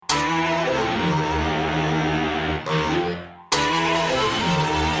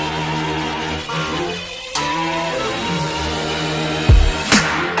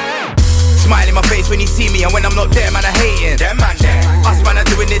when you see me, and when I'm not there, man, I hating. Them man there. Us man are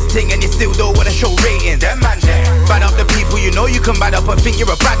doing this thing, and you still don't wanna show rating. Them man there. Bad up the people you know you can bad up and think you're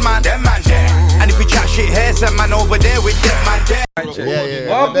a bad man. Them man there. And if we chat shit here, some man over there with them man there.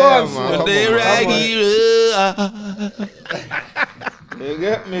 What boss? They raggy. You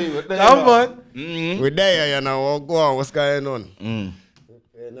get me? Come on. We're there, you know. Go on, what's going on?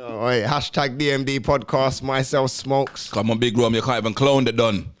 You know, right, hashtag DMD podcast, myself smokes. Come on, Big Rom, you can't even clone the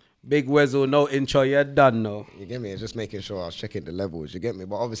done. Big Wezzle, no intro, you're done now. You get me? It's just making sure I was checking the levels, you get me?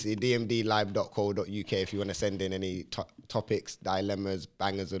 But obviously, dmdlive.co.uk if you want to send in any topics, dilemmas,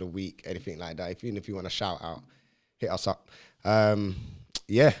 bangers of the week, anything like that. Even if you want to shout out, hit us up.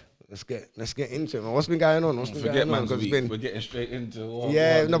 Yeah. Let's get into it, man. What's been going on? We're getting straight into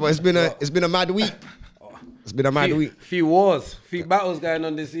but it's been a mad week. It's been a mad week. Few wars, few battles going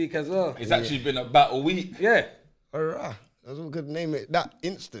on this week as well. It's actually been a battle week. Yeah. Alright. That's what we could name it. That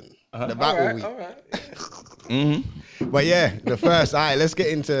instant. The battle week. All right. But yeah, the first. Alright, let's get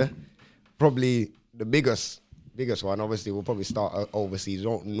into probably the biggest one. Obviously, we'll probably start overseas. We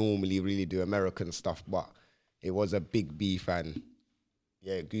don't normally really do American stuff, but it was a big beef and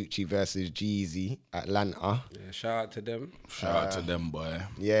yeah, Gucci versus Jeezy, Atlanta. Yeah, shout out to them. Shout out to them, boy.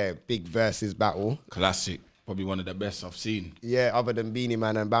 Yeah, big versus battle. Classic. Probably one of the best I've seen. Yeah, other than Beanie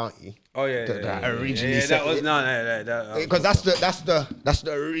Man and Bounty. Oh yeah, originally that was no. Because that's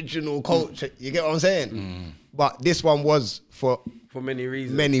the original culture. You get what I'm saying? But this one was for many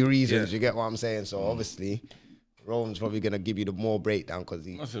reasons. Yeah. You get what I'm saying? So obviously, Rome's probably gonna give you the more breakdown because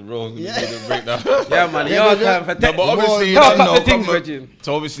he. I said Rome's gonna give you the breakdown. Yeah, man. You're time for No, but obviously, you talk don't up know. the things, Reggie.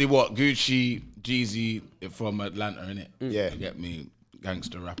 So obviously, what Gucci, Jeezy from Atlanta, innit? Yeah. You get me,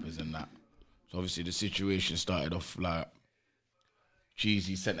 gangster rappers and that. So obviously, the situation started off like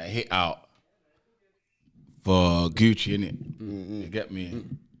Jeezy sent a hit out for Gucci, innit? You get me?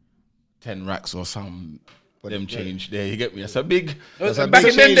 10 racks or something. Them change there, you get me? That's a big. Back in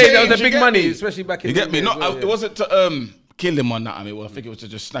them days, that was a big money, me? especially back in. You get me? Days, Not well, it wasn't to kill him on that. I mean, well, I think it was to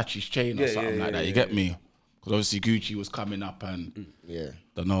just snatch his chain or something like that. You get me? Because obviously Gucci was coming up and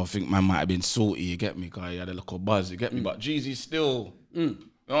don't know. I think man might have been salty. You get me? Because he had a little buzz. You get me? But Jeezy still. You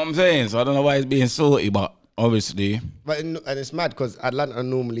know what I'm saying? So I don't know why he's being salty, but obviously. And it's mad because Atlanta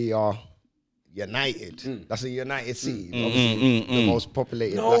normally are united. That's a united city. Obviously, the most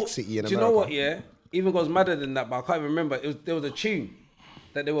populated black city in America. Do you know what? Yeah, even goes madder than that, but I can't even remember. There was a tune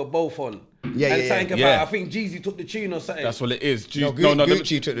that they were both on. I think Jeezy took the tune or something. That's what it is.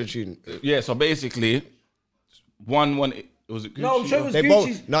 Gucci took the tune. Yeah, so basically, one it was Gucci. No, I'm sure it was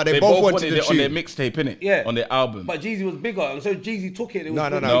Gucci's. They both wanted it the on their tune. mixtape, innit? Yeah. On their album. But Jeezy was bigger, and so Jeezy took it. No,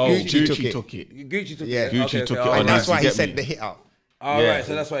 Gucci took it. Gucci took Yeah. it. Gucci took it And on that's his, why you he get sent me? the hit out. Right,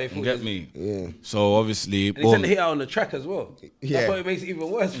 so that's why he thought. You get me? Yeah. So obviously, And he sent the hit out on the track as well. Yeah. That's why it makes it even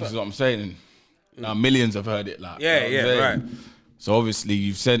worse. This is what I'm saying. Now millions have heard it. Like, Yeah, you know what I'm saying? right. So obviously,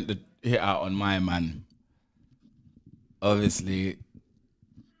 you've sent the hit out on my man. Obviously,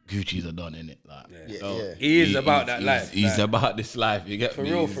 Gucci's a done in it. Like, He is about that life. He's about this life. You get For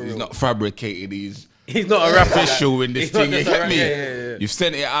me? real, He's not fabricated. He's not a rapper. official in this He's not thing. You just a get rapper. me? Yeah. You've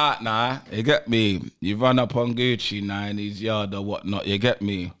sent it out now. You get me? You've run up on Gucci now in his yard or whatnot. You get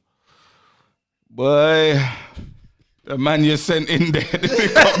me? Boy, the man you sent in there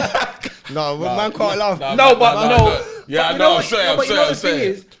didn't come back. No, man can't laugh. No. Yeah, But I know. what- but you know the thing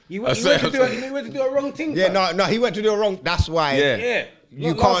is, he went to do a wrong thing. Yeah, no, he went to do it wrong. That's why. Yeah. Yeah.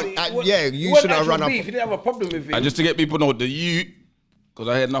 You Not can't. last week. You shouldn't have run up. Beef. He didn't have a problem with it. And just to get people know the youth, because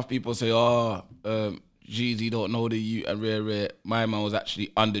I heard enough people say, Jeezy don't know the youth and rare. My man was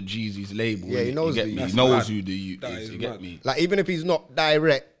actually under Jeezy's label. Yeah, he knows you get the me. youth. He knows That's who the youth That is. is You mad. get me? Like even if he's not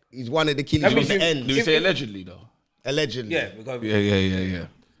direct, he's one of the killers That from means the end. Do we say allegedly though? Allegedly. Yeah, because Yeah.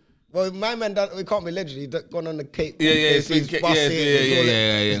 Well, my man, we can't be allegedly. He's gone on the Cape. Yeah, It's it's been been- busted, yeah,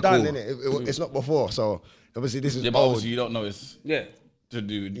 it's all cool. It's done, innit? It's not before, so obviously this is Yeah, but old. obviously you don't know it's yeah. to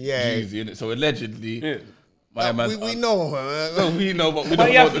do with Yeah. Jeezy, innit? So allegedly, my man. We know. We know, but we But don't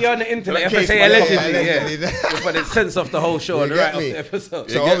you know. have to be on the internet. You have to case say by case. allegedly, Allegedly. yeah. But it sense off the whole show You and the get right off me? the episode.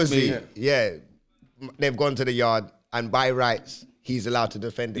 So get obviously, me? they've gone to the yard, and by rights, he's allowed to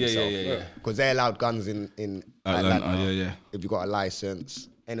defend himself. yeah. Because they're allowed guns in Atlanta. Yeah. If you got a license,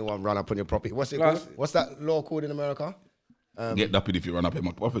 anyone run up on your property. What's it Plus- called? What's that law called in America? Get dappled if you run up in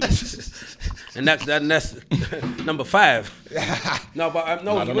my property. And that's number 5. No, but I he don't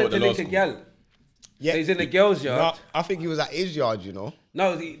know went what to the link law's a called. girl. Yeah, So he's in the girl's yard. No, I think he was at his yard. You know,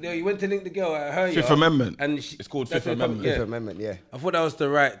 No, he went to link the girl at her yard. Fifth Amendment. And It's called that's Fifth what it Amendment. comes- Fifth Amendment. Yeah, I thought that was the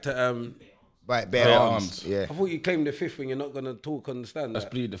right to. right. Bear Bear arms. arms. Yeah, I thought you claimed the 5th when you're not gonna talk on the stand. Let's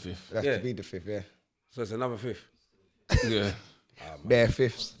That. plead the 5th. that's Yeah. to be the fifth. Yeah. So it's another 5th. Yeah. bare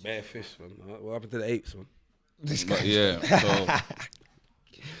fifths. Bare fifths, man. What happened to the eighths, man? This guy. Yeah, so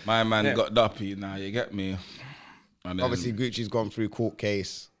my man got duppy now, you get me? And then, Obviously, Gucci's gone through court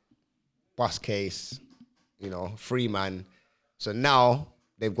case, bus case, free man. So now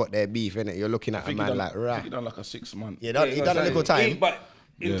they've got their beef, innit? You're looking at a man like, right. I think he done like a 6 month. Yeah, he done a little time. But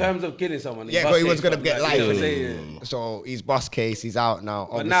in terms of killing someone, but he was going to get life. So his bus case, he's out now,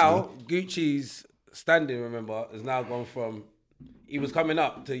 obviously. But now, Gucci's standing, remember, has now gone from, he was coming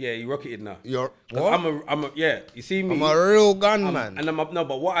up to, he rocketed now. You're, what? You see me? I'm a real gunman. And no,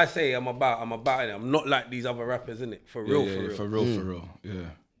 but what I say, I'm about it. I'm not like these other rappers, innit? For real. For real, yeah.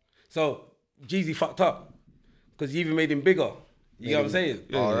 So, Jeezy fucked up. Because you even made him bigger. You know what I'm saying?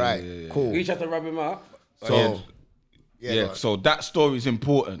 All right, cool. We tried to rub him out. So, so that story is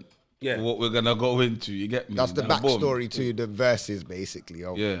important. Yeah. For what we're going to go into, you get me? That's the backstory to the verses, basically.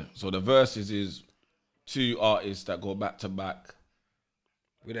 Yeah, so the verses is 2 artists that go back to back.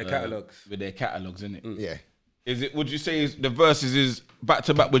 With their catalogs. With their catalogs, innit? Yeah. Would you say the verses is back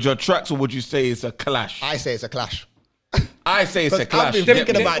to back with your tracks, or would you say it's a clash? I say it's a clash. I say it's a clash. I've been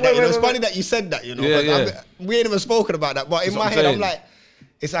thinking about that. It's funny that you said that, we ain't even spoken about that. But in my head, I'm like,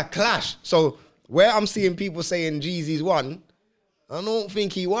 it's a clash. So where I'm seeing people saying Jeezy's won, I don't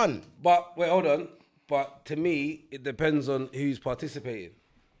think he won. But wait, hold on. But to me, it depends on who's participating.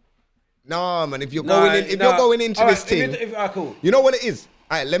 No, man. If you're going into this thing, cool. You know what it is?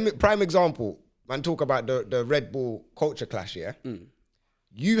 All right, let me prime example. Man, talk about the Red Bull culture clash. Yeah,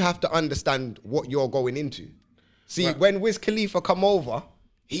 you have to understand what you're going into. See, when Wiz Khalifa come over,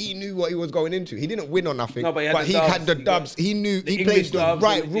 he knew what he was going into. He didn't win or nothing, but he had the dubs. He knew he played the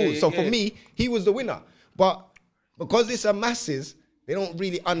right rules. So for me, he was the winner. But because it's a masses, they don't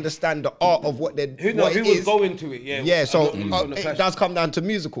really understand the art of what they're who was going to it. Yeah, so it does come down to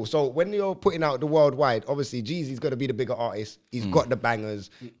musical. So when you're putting out the worldwide, obviously Jeezy's got to be the bigger artist. He's got the bangers,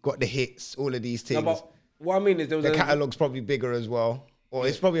 got the hits, all of these things. No, but what I mean is there was the catalog's probably bigger as well. Or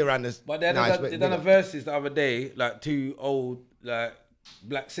it's probably around this. But they done a verses the other day, like 2 old like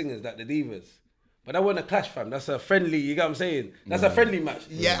black singers, like the Divas. But that wasn't a clash, fam. That's a friendly. You get what I'm saying? That's a friendly match.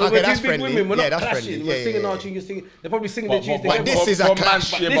 Yeah, so okay, that's friendly. Women, we're not that's clashing. friendly. We're singing our tune. You're singing. They're probably singing the tunes. But this is a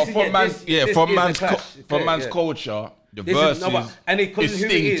clash. For man's culture, the verses is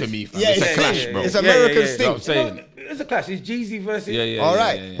sting to me. Yeah, it's a clash, bro. It's American sting. You know what I'm saying? It's a clash. It's Jeezy versus. All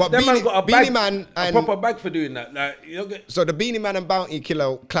right, but that man got Beanie Man and a proper bag for doing that. Like, so the Beanie Man and Bounty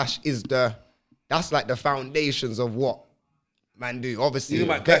Killer clash is that's like the foundations of what man do. Obviously, you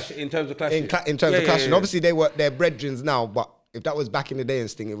might clash in terms of clashing. In terms of clashing, obviously they're brethrens now, but if that was back in the day and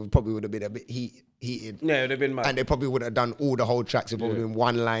Sting, it probably would have been a bit heated. Yeah, it would have been mad. And they probably would have done all the whole tracks. It would have been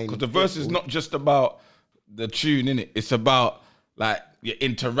one line. Because the verse is not just about the tune, innit? It's about like your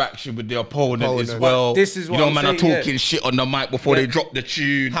interaction with the opponent as well. This is what man are talking shit on the mic before they drop the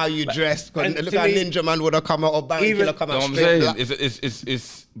tune. How you dress. Look how Ninja Man would have come out or Bounty Killer come out straight.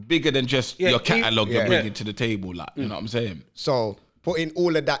 It's bigger than just your catalogue you're bringing to the table. Like, you know what I'm saying? So putting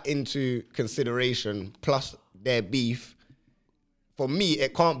all of that into consideration, plus their beef, for me,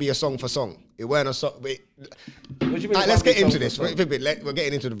 it can't be a song for song. It weren't a song. What do you mean? Let's get into this. We're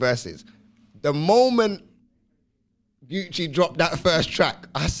getting into the verses. The moment Gucci dropped that first track,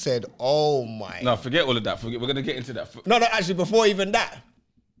 I said, oh my. No, forget all of that. We're going to get into that. No, actually, before even that,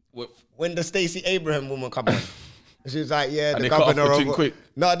 when the Stacey Abraham woman come on, she was like, yeah, and the governor cut off the quick.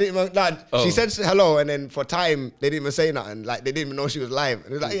 No, I didn't. She said hello, and then for time, they didn't even say nothing. Like, they didn't even know she was live.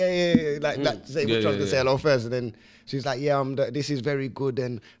 And it was like, yeah. Like, that, say which one's going to say hello first. And then she's like, yeah, this is very good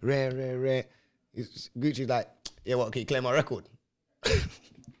and rare. Gucci's like, yeah, what, can you claim my record?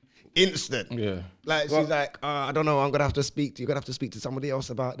 Instant. Yeah. Like, she's like, I don't know, I'm going to have to speak to you. You're going to have to speak to somebody else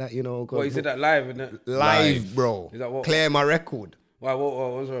about that, you know. Well, he said that live, isn't it? Live, bro. Is that what? Clear my record. Why,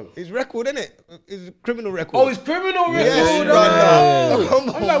 what's wrong? His record, innit? His criminal record. Oh, his criminal record? Yes, brother. Come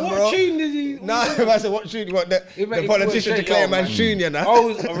on, I'm like, what tune is he? No, I said, what tune? You want the politician to claim man's tune, you know?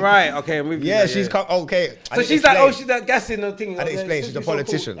 Oh, right, okay, I'm with you. Yeah, she's come, okay. So she's like, she's like gassing the thing. I didn't explain, she's a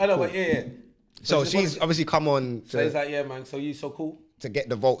politician. I know, but yeah. So she's obviously come on. So he's like, yeah, man, so you so cool? To get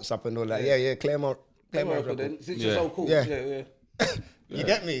the votes up and all that. Yeah, claim my record then. Since you're so cool. Yeah. You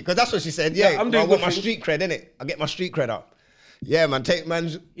get me? Because that's what she said. Yeah, I want my street cred, innit? I get my street cred up. Yeah, man, take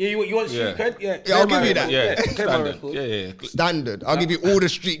man's... Yeah, you want street cred? Yeah, I'll give you that. Yeah, standard. Yeah. Standard. I'll give you all the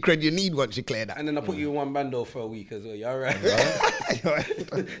street cred you need once you clear that. And then I'll put you in one bando for a week as well. You all right?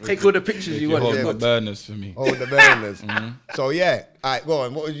 Take all the pictures you want. Hold the burners for me. Hold the burners. So, yeah. All right, go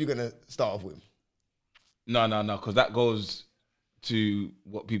on. What was you going to start off with? No, because that goes to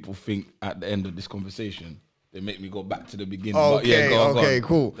what people think at the end of this conversation. They make me go back to the beginning. Okay, go on.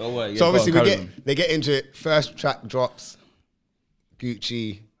 cool. Don't worry, so obviously they get into it. First track drops.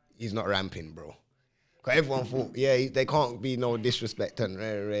 Gucci, he's not ramping, bro. Because everyone thought, they can't be no disrespect and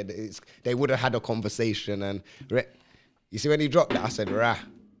they would have had a conversation and you see when he dropped that, I said,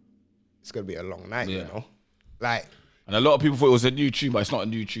 it's gonna be a long night, you know, like. And a lot of people thought it was a new tune, but it's not a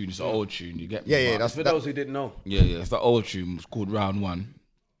new tune. It's an old tune. You get me? Yeah, That's for those who didn't know. Yeah. It's the old tune. It's called Round One.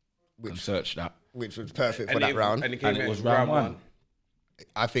 Which search that. Which was perfect for that round. And it was round one.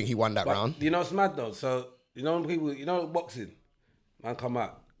 I think he won that round. You know, it's mad though. So you know, people, boxing. Man come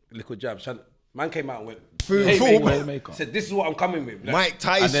out, little jab. Man came out and went. Said, "This is what I'm coming with." Like, Mike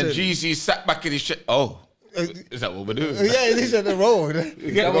Tyson. And then Jeezy sat back in his shit. Oh. Is that what we're doing? Yeah, he's on the road.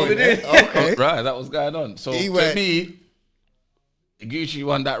 Is that what we're doing? Okay. Right, that was going on. So to me, Gucci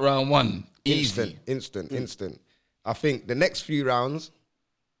won that round one. Easy. Instant. I think the next few rounds,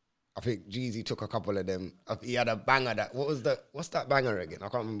 I think Jeezy took a couple of them. He had a banger what's that banger again? I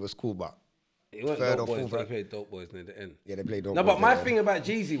can't remember what it's called, but it went third Dope or Boys. fourth. They played Dope Boys near the end. Yeah, they played Dope No, Boys. but my thing about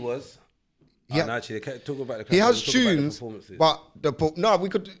Jeezy was, actually, they talk about the. He has tunes, but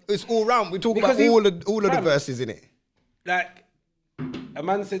it's all round. We talk about all of the verses in it. Like, a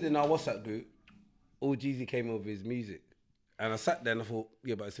man said in our WhatsApp group, all Jeezy came over his music. And I sat there and I thought,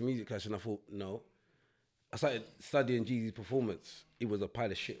 yeah, but it's a music clash. And I thought, no. I started studying Jeezy's performance. It was a pile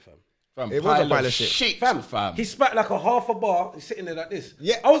of shit, fam. It was a pile of shit. Fam. He spat like a half a bar. He's sitting there like this.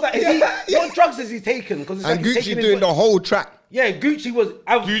 Yeah. I was like, what drugs has he taken? And like Gucci doing the whole track. Yeah, Gucci was.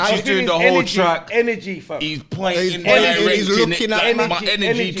 Gucci's doing the whole track. Energy, fam. He's pointing, he's looking at my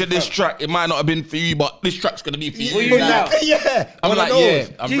energy to this track. It might not have been for you, but this track's gonna be for you now. Yeah, I'm like,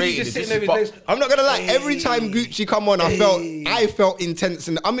 I'm rated. I'm not gonna lie. Every time Gucci come on, I felt intense,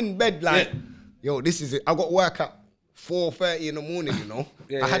 and I'm in bed like, yo, this is it. I got work at 4:30 in the morning. You know,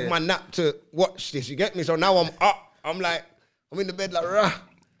 I had my nap to watch this. You get me? So now I'm up. I'm like, I'm in the bed like, rah.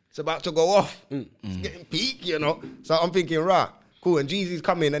 It's about to go off. It's getting peak, you know. So I'm thinking, cool. And Jeezy's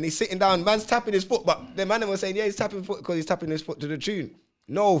coming and he's sitting down. Man's tapping his foot, but the man was saying, yeah, he's tapping foot because he's tapping his foot to the tune.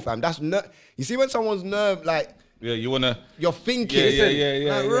 No, fam, that's you see when someone's nerve, like, you're thinking.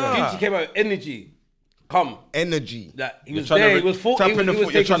 Yeah. Gucci came out with energy. Energy. Like, he was there. He was tapping the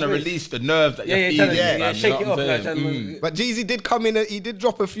foot. You're trying to release the nerves that you're feeling. Shake it off. But Jeezy did come in. He did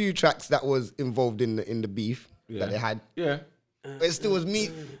drop a few tracks that was involved in the beef that they had. Yeah. But it still was me.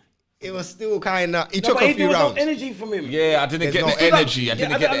 It was still kind of. He took a few there was rounds. No energy from him. Yeah, I didn't get the energy. I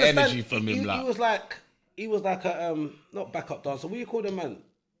didn't get the energy from him. He was like a not backup dancer. What do you call the man?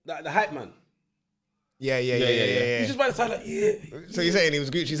 Like the hype man. Yeah. He's just by the side like, yeah. So you're saying he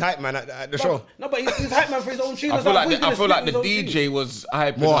was Gucci's hype man at the show? No, but he's hype man for his own tune. I feel like the DJ was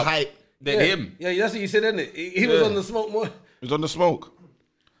more hype than him. Yeah, that's what you said, isn't it? He was on the smoke more. He was on the smoke.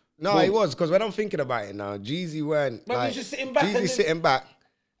 No, he was, because when I'm thinking about it now, Jeezy weren't. But he's just sitting back. Jeezy's sitting back.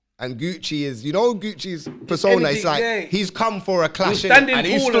 And Gucci is, Gucci's persona. It's like he's come for a clash. And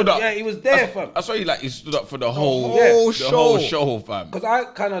he stood up. Yeah, he was there, fam. That's why he stood up for the whole show, fam. Because I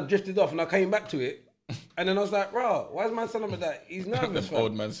kind of drifted off and I came back to it. And then I was like, bro, why is man saying like that? He's nervous, fam.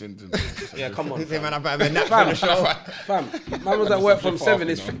 Old man sentence. Yeah, come on. Man, I've had a nap for the show. Fam, man was at work from 7.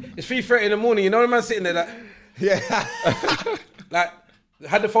 It's 3:30 in the morning. You know the man sitting there like... Yeah. Like... I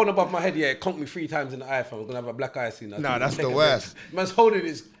had the phone above my head, it conked me 3 times in the eye, fam. I'm gonna have a black eye soon. No, that's the worst. Man's holding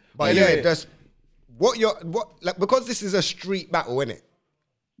his. But that's because this is a street battle, innit?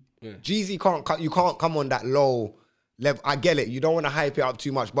 Yeah. Jeezy you can't come on that low level. I get it. You don't want to hype it up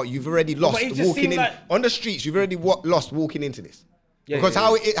too much, but you've already lost walking in on the streets. You've already lost walking into this. Because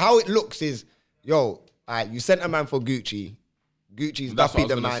how it looks is, you sent a man for Gucci. Gucci's Duppy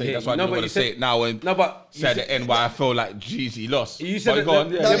the man. That's why I didn't want to say it now and say at the end why I feel like Jeezy lost. You said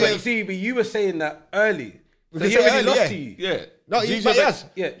but you were saying that early. So he already lost to you. Yeah. No, yes.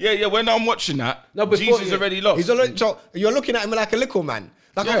 Yeah. When I'm watching that, Jeezy's already lost. So you're looking at him like a little man.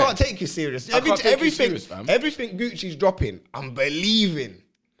 Like, I can't take you serious. Everything Gucci's dropping, I'm believing.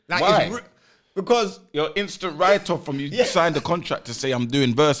 Like, why? Because you're instant write-off from you signed the contract to say I'm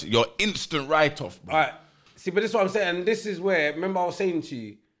doing verses. You're instant write-off, bro. All right. See, but this is what I'm saying, and this is where, remember I was saying to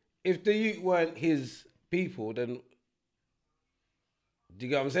you, if the youth weren't his people, then, do you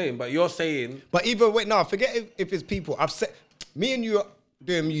get what I'm saying? But you're saying... But forget if it's people. I've said, me and you are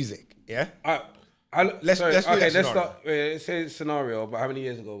doing music, yeah? Let's say scenario, but how many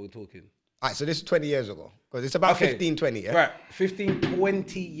years ago are we talking? All right, so this is 20 years ago. Because it's about 15, 20, yeah? Right, 15,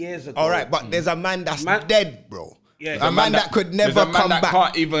 20 years ago. All right, but there's a man that's dead, bro. Yeah, a man that could never come back.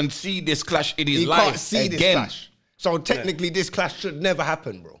 Can't even see this clash in his life can't see again. This clash. So technically, this clash should never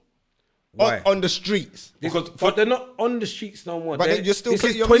happen, bro. Why? On the streets. But they're not on the streets no more. But you're still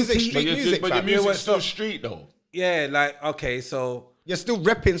playing your music, but your music's still street, though. Yeah, like, okay, so... You're still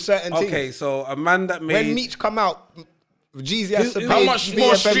repping certain things. Okay, so a man that made... When Meech come out, Jeezy has to How pay much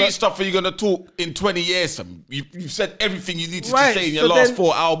more BFM. street stuff are you gonna talk in 20 years? You've said everything you needed Right, to say in so your last then-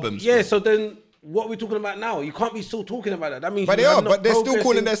 4 albums. Yeah, bro. so then what are we talking about now? You can't be still talking about that. That means But you they are are, not but they're still progressing.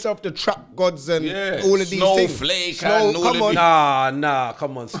 calling themselves the trap gods and Yeah, all of these things. Snowflake and all come of on. these- Nah,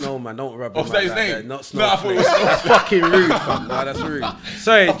 come on, Snowman, don't rub him Oh, is that like his that. name? Not No, I thought it Snowflake. was That's fucking rude, fam. Nah, that's rude.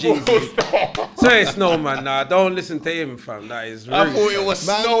 Sorry, Jeezy. Sorry, Snowman. Nah, don't listen to him, fam. That is rude. I thought it was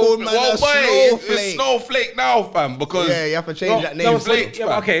Man Snowflake. called man Well, a boy, Snowflake. it's Snowflake now, fam. Because Yeah, you have to change that name. was 20, Flake, yeah,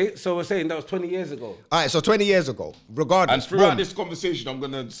 but fam. okay, so we're saying that was 20 years ago. All right, so 20 years ago, regardless. And throughout boom. this conversation, I'm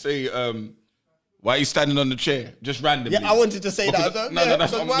gonna say, why are you standing on the chair? Just randomly. Yeah, I wanted to say that. Because- No, that's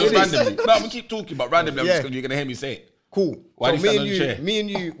because I'm why just would he randomly. say- No, we keep talking about randomly. Yeah. Because you're gonna hear me say it. Cool. Why so do you me stand and on the you, chair? me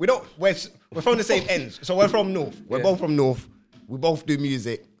and you, we're from the same ends. So we're from North. We're both from North. We both do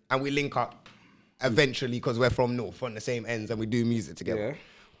music and we link up eventually because we're from North, from the same ends, and we do music together. Yeah.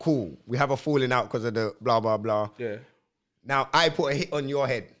 Cool. We have a falling out because of the blah blah blah. Yeah. Now I put a hit on your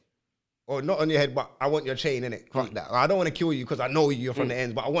head. Or not on your head, but I want your chain in it. Fuck that. I don't want to kill you because I know you're from the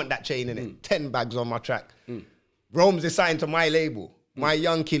ends, but I want that chain in it. 10 bags on my track. Rome's is signed to my label, my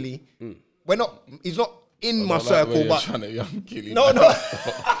young Killy. He's not in my circle, but trying to young Killy. no, no.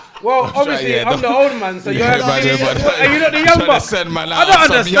 Well, obviously, yeah, I'm the old man, so you're Yeah, like, man, are you not the young trying to buck? send man I out don't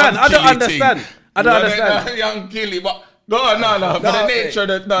some understand. young I don't Killy understand. thing. I don't No, understand. Young Killy, but no. For the nature of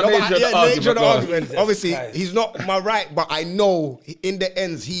the, No, but nature of the argument. nature of the go on. argument. Jesus Obviously, Christ. he's not my right, but I know in the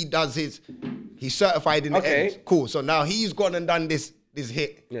ends he's certified in the Okay. ends. Cool. So now he's gone and done this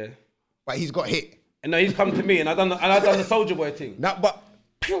hit, Yeah. but he's got hit. And now he's come to me, and I done the Soldier Boy thing. Now, but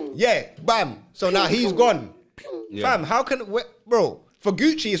yeah, bam. So now he's gone. Fam, how can bro? For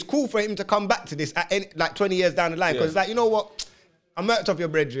Gucci, it's cool for him to come back to this at like 20 years down the line because it's like, you know what? I murked off your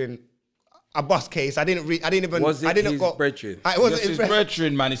brethren. A bus case. I didn't even. Was it I didn't his go. brethren? It wasn't It's his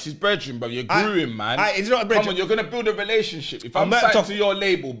brethren, man. It's his brethren, bro. You grew him, man. it's not a Come brethren. on, you're gonna build a relationship. If I I'm murked signed off- to your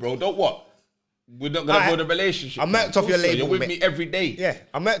label, bro, don't what? We're not gonna build a relationship. I murked off your Also, label, You're with mate. me every day. Yeah,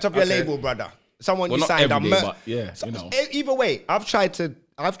 I murked up your Okay. label, brother. Someone Well, you not signed. I every day, murked. but yeah, you know. Either way, I've tried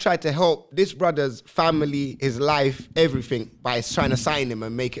to help this brother's family, his life, everything by trying to sign him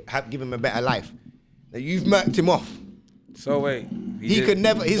and give him a better life. Now, you've murked him off. So wait. He could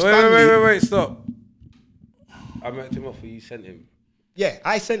never. His Wait, family. wait, stop. I met him off, or you sent him. Yeah,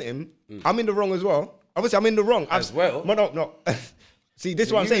 I sent him. I'm in the wrong as well. Obviously, I'm in the wrong. As well? No. See, this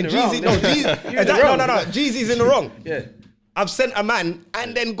is what I'm You saying. in the wrong, Jeezy, no, nigga. Jeezy. You in the wrong. No. Jeezy's in the wrong. Yeah. I've sent a man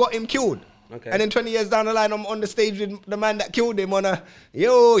and then got him killed. Okay. And then 20 years down the line, I'm on the stage with the man that killed him on a,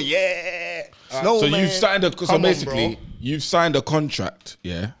 yo, yeah. So you've signed Come so on, basically, bro. you've signed a contract,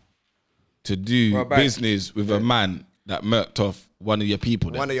 yeah, to do Well, back. business with a man that murked off one of your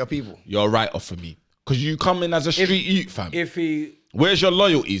people. Then. One of your people. You're right off for me. Because you come in as a street youth, fam. If Where's your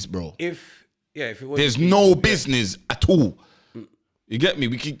loyalties, bro? it was. There's no business at all. You get me?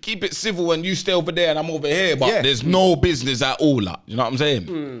 We can keep it civil and you stay over there and I'm over here, but Yeah. there's no business at all. Like, you know what I'm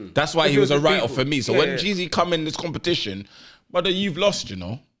saying? That's why If he it was was a the write-off people. for me. So Yeah, when yeah. Jeezy come in this competition, brother, you've lost, you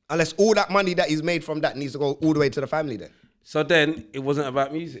know? Unless all that money that he's made from that needs to go all the way to the family then. So then it wasn't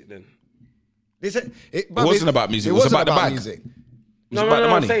about music then. It wasn't about music, it was wasn't about the bag. music. No, about the I'm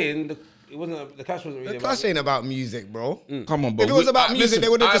money. saying it wasn't. The cash wasn't really. The class ain't about music, bro. Come on, bro. If it was about We- music, listen, they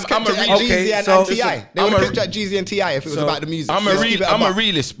would have just kept I'm it a at real- Okay, Jeezy and so- Ti. They I'm would a- have kept it at Jeezy and Ti if it was So- about the music. I'm Let's keep it a above.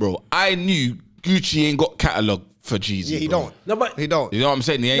 realist, bro. I knew Gucci ain't got catalogue for Jeezy. Yeah, he bro. don't. No, but He don't. You know what I'm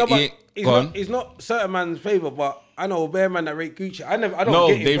saying? He ain't. No, he but ain't he's go not, on. he's not certain man's favour, but I know a bear man that rate Gucci. I don't No,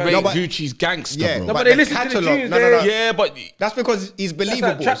 get it. they fam. rate No, but- Gucci's gangster, Yeah, bro. No, but but they the listen to the catalogue- tunes. no, no, no. Yeah, but That's because he's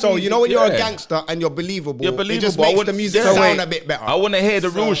believable. trap So you know when music, you're a yeah. gangster and you're believable, you're it believable. just I makes want- the music yeah. sound a bit better. I want to hear the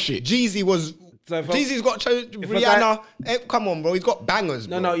real shit. Jeezy was. So if I- Jeezy's got a Rihanna. Come on, bro. He's got bangers,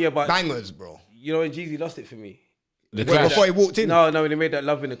 bro. No, yeah, but- bangers, bro. You know when Jeezy lost it for me. The Well, clash. before he walked in. No, when he made that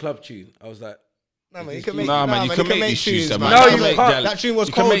 "Love in the Club" tune, I was like, Nah, man, you can make. Nah, man, you he can make these tunes, tunes, man. man. No, That you tune- can't. That tune was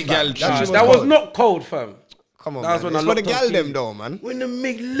You can cold, make fam. gal That tunes. tune was that was cold. not cold, fam. Come on, That was man. when I It's for the locked gal up them Jeezy. though, man. When they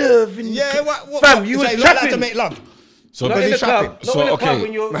make love in Yeah, the what? fam, you so was you like that to trapping. make love. So Not in busy the club. trapping. Not So, in the club okay.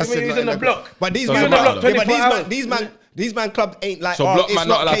 when you're Man said using not the in the block. But these Doesn't man, matter. yeah, but 24 hours. these man club ain't like. So oh, block it's man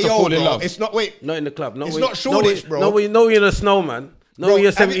not allowed to KO, fall in bro. love. It's not. Wait, Not in the club. It's not Shoreditch, bro. No, you're a snowman. No, bro,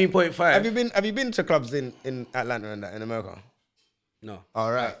 you're have you- 17.5. Have you been to clubs in Atlanta and that in America? No.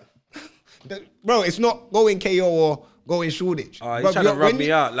 All right, bro. It's not going KO or going Shoreditch. Oh, he's Bro, trying to when rub you-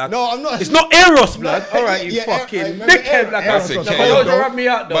 me out. Like, no, I'm not. It's not Eros, blood. All right, you Yeah, fucking remember dickhead. Like, Eros was no, KO, don't bro. rub me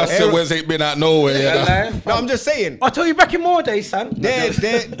out, though. Buster Wes ain't been out nowhere. Yeah. No, I'm just saying. I'll tell you back in more days, son.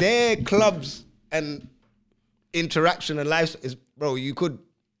 Their clubs and interaction and life is, bro. You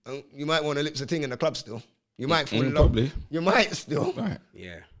might want to lips a thing in the club still. You might fall in love. probably. You might still. Right.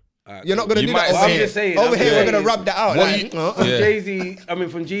 Yeah. You're not gonna You do might that. say Over it. here, saying, over I'm here, we're saying- gonna rub that out. What Like, you- Yeah. Jay-Z, I mean,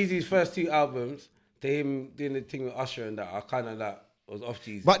 from Jeezy's first 2 albums to him doing the thing with Usher and that, I kind of like was off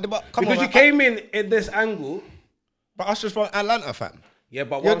Jeezy. But come because on, you came in this angle. But Usher's from Atlanta, fam. Yeah,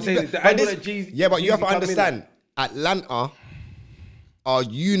 but what I'm saying is the but angle this- that Jeezy. Yeah, but you have to Jeezy come in understand, Atlanta are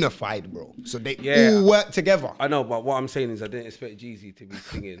unified, bro. So they Yeah. all work together. I know, but what I'm saying is I didn't expect Jeezy to be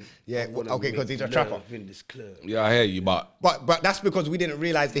singing. Yeah, I wanna okay, 'cause make he's a trapper. love in this club. Yeah, I hear you, but But that's because we didn't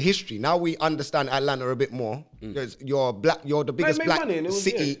realize the history. Now we understand Atlanta a bit more. Because you're the biggest made black money and it was-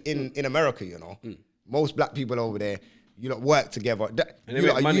 city in America, you know. Most black people over there, you lot work together. And they You make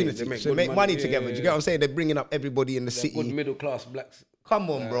lot are money, unity. they make So good make money. money Yeah, together. yeah, Do you yeah. get what I'm saying? They're bringing up everybody in the Good city. middle class blacks. Come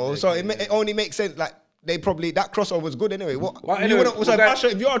on, bro. So it only makes sense. Like they probably that crossover was good anyway. What? Well, you anyway, wouldn't- so was if that- Usher,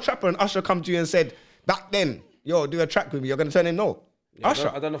 if you're a trapper and Usher come to you and said back then, yo, do a track with me, you're gonna turn him no. Yeah,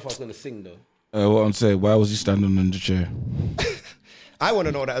 Usher. I don't know if I was gonna sing though. what I'm saying, why was he standing on the chair? I want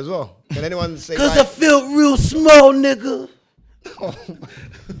to know that as well. Can anyone say? Cause I like, felt real small, nigga.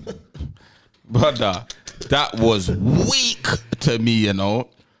 Brother, that was weak to me, you know.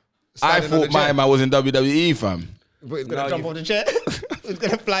 I Standing on thought the my chair. man was in WWE, fam. but he's gonna No, jump you- off the chair. He's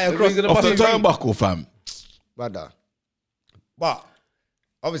gonna fly across. gonna Off the bust his turnbuckle, fam. Brother. But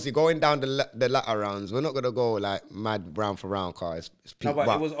obviously, going down the latter rounds, we're not gonna go like mad round for round, cause it's No, peak.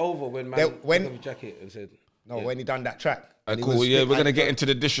 but it was over when man when- took off his jacket and said, no, when he done that track. and he Cool, was yeah, spit- we're gonna and get into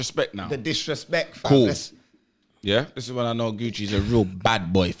the disrespect now. the disrespect. Fam. Cool. Let's- Yeah, this is when I know Gucci's a real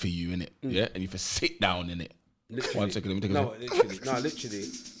bad boy for you, innit? Yeah, and you have to sit down in it. literally. 1 second, let me take a No, literally.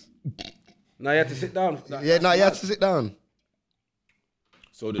 No, you had to sit down. Yeah, no, you have to sit down.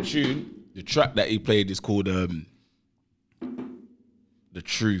 So the track that he played is called The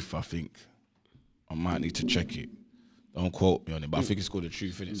Truth, I think. I might need to check it. Don't quote me on it, but I think it's called The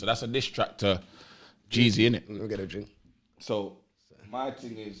Truth, innit? So that's a diss track to Jeezy, innit? We'll get a drink. So my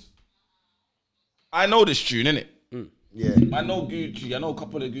thing is, I know this tune, innit? Yeah. I know Gucci, I know a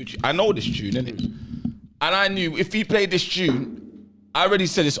couple of Gucci. I know this tune, innit? And I knew if he played this tune, I already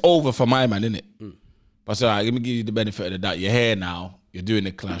said it's over for my man, innit? But I said, all right, let me give you the benefit of the doubt. You're here now, you're doing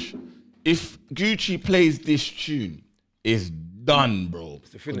the clash. If Gucci plays this tune, it's done, bro.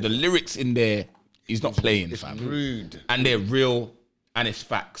 The lyrics in there, he's not playing, fam. Rude. And they're real, and it's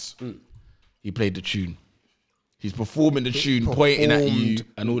facts. He played the tune. He's performing the tune, pointing at you,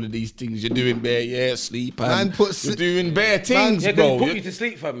 and all of these things. You're doing bare, sleep, and you're doing bare things, Yeah, 'cause bro. he put You're, you to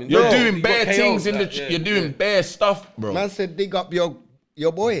sleep, fam. you're No, doing you bare got things KO'd, in the. like, yeah, You're doing yeah. bare stuff, bro. Man said, dig up your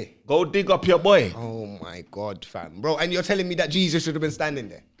boy. Go dig up your boy. Oh my God, fam, bro! And you're telling me that Jesus should have been standing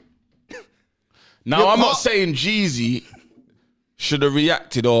there? Now, You're I'm not part- saying Jeezy should have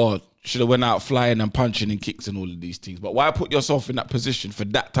reacted or should have went out flying and punching and kicks and all of these things, but why put yourself in that position for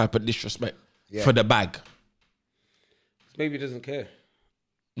that type of disrespect for the bag? Maybe he doesn't care.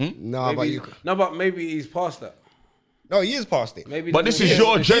 No, but you. No, but maybe he's past that. No, he is past it. Maybe. he But this doesn't is care.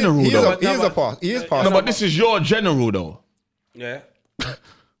 your general, He is though. a, he is a past. He is past. No, it. but this is your general, though. Yeah. But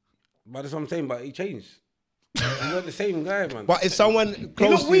that's what I'm saying. But he changed. He's not the same guy, man. But if someone he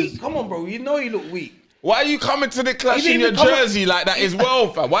close look to weak. his- Come on, bro. You know he look weak. Why are you coming to the clash He in didn't your even come jersey like that as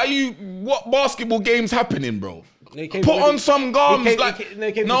well, fam? Why are you? What basketball games happening, bro? They came Put with on it. some gums, They came- like they came-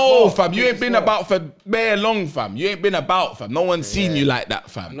 they came to no, spar. fam. They You came ain't to been spar. about for bare long, fam. You ain't been about, fam. No one's seen you like that,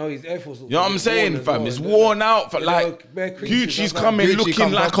 fam. No, his Air Force. You know what I'm saying, fam? It's worn out, for like Gucci's coming Gucci looking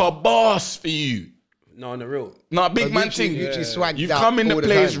come like back. a boss for you. No, on the real. Nah, big man Gucci- thing. Gucci swagged You've out come in the all the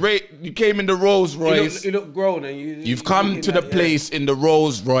place, time. you came in the Rolls Royce. He looked grown, and You've come to the place in the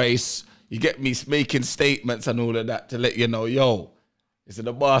Rolls Royce. You get me making statements and all of that to let you know, yo, it's in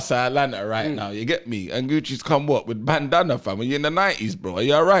the boss of Atlanta right now. You get me? And Gucci's come what with bandana, fam? Are you in the 90s, bro? Are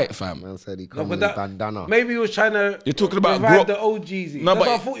you alright, fam? Man said he No, come but with that bandana. maybe he was trying to. You're talking about revive gro- the old Jeezy. No, That's but, what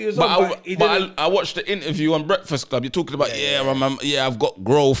I thought he was but, on. I, But he but didn't. I watched the interview on Breakfast Club. You're talking about, I've got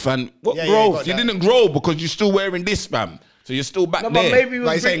growth and what Yeah, yeah, growth? got You that. didn't grow because you're still wearing this, fam. So you're still back No, there. but maybe he But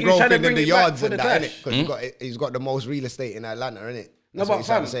was, he's saying he was growth trying to in bring the it back yards for and the that, clash. innit? Because he's got the most real estate in Atlanta, innit? No, That's but what he's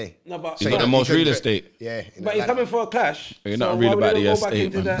trying to fam, say. no, but He's got fam, the most He real can- estate. Yeah. in But he's Atlanta. coming for a clash. You're not so real why would about he the go back estate,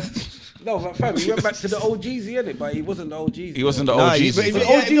 into man. that? No, but fam, he went back to the old Jeezy, innit? But he wasn't the old Jeezy. He wasn't the Nah, OG. he- fam. but The if-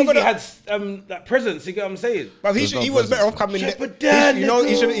 old Yeah, you're Jeezy gonna- had that presence. You get what I'm saying? But There's he no was better off presence. coming. Shepherd Dan, You know,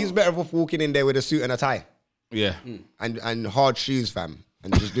 nigga. he's better off walking in there with a suit and a tie Yeah. and hard shoes, fam,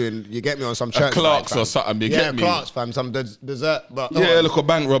 and just doing. You get me on some church. Clarks vibe, fam. or something, you yeah, get me? Clarks, fam. Some dessert, but Yeah, look at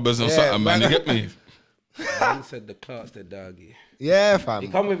bank robbers and Yeah, something, man. You bank- get me? Man said the Clarks, the doggy. Yeah, He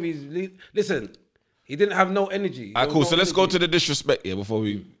fam. come with his listen. He didn't have no energy. Alright, cool. So let's go to the disrespect here before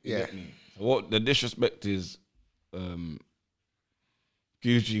we Yeah. get me. So what the disrespect is,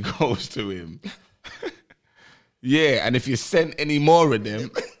 Gucci goes to him. Yeah, and if you send any more of them,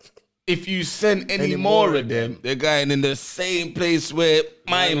 if you send any more of them, they're going in the same place where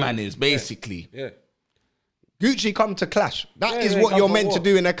my man is, basically. Yeah. Gucci come to clash. That is what you're meant to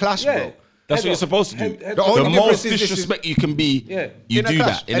do in a clash, bro. That's what you're supposed to do. The only The difference most is disrespect you can be, you do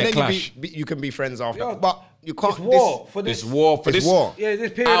that in a clash. You can be friends after. But you can't. It's war for this. It's war for It's this war. Yeah,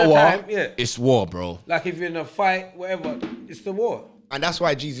 this period hour. of time. Yeah. It's war, bro. Like if you're in a fight, whatever, it's the war. And that's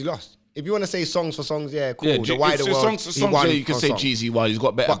why Jeezy lost. If you want to say songs for songs, yeah, cool. Yeah, The wider world, songs for he songs, won yeah, you can for say song. Jeezy, well, he's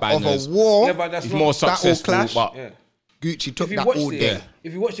got better But bangers. of a war, Yeah, but that's He's not, more that all successful, clash. but Yeah. Gucci took If you that watched all it, day.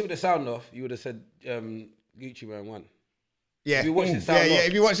 if you watched it with the sound off, you would have said Gucci Man won. Yeah, If you watched it sound off,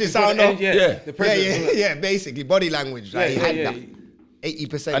 If you watch it before sound the off, end, yeah, the president. basically body language. Like, he had that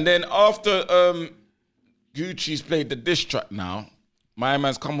 80%. And then after Gucci's played the diss track now, my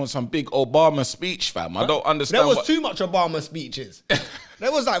man's come on some big Obama speech, fam. I don't understand. There was too much Obama speeches.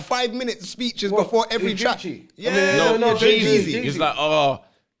 There was like 5-minute speeches before every track. Gucci? Yeah, No, Jeezy. Jeezy. It's like, oh,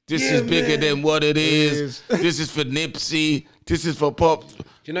 this is bigger than what it is. is. This is for Nipsey. This is for Pop. Do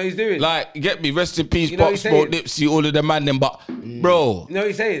you know what he's doing? Like, you get me? Rest in peace, You know Pop what he's Smoke, saying? Nipsey, all of them man them. But, bro, You know what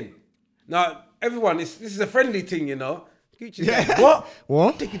he's saying? Now, everyone, this is a friendly thing, you know. Gucci's like, what?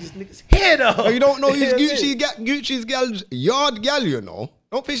 What? Taking this nigga's head off. Oh, you don't know he's You know what I mean? Gucci's girl's yard gal, you know?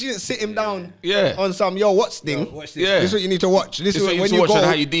 Don't think she didn't sit him down Yeah. on some, what's thing? Watch this. Yeah. This is what you need to watch. This is what you when need to you watch go and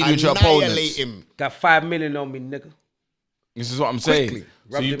how you deal with your annihilate opponents. him. Got 5 million on me, nigga. this is what I'm saying. Quickly.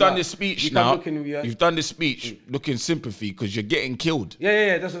 So Rubbed you've him done out. this speech You come now. looking with your- You've done this speech looking sympathy because you're getting killed.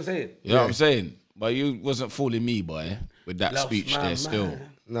 Yeah, that's what I'm saying. You know what I'm saying? But you wasn't fooling me, boy, with that Lost speech my there still. mind.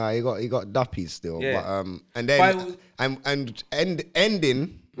 Nah, he got duppies still. Yeah. But and then But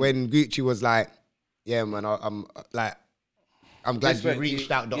ending when Gucci was like, yeah, man, I'm glad Respect, you reached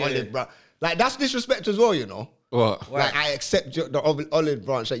you- out the yeah. olive branch. Like that's disrespect as well, you know. What? Like I accept the olive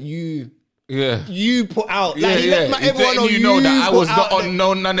branch that you Yeah. put out. Yeah, Like he yeah. let He's everyone letting know you know that I put was not out on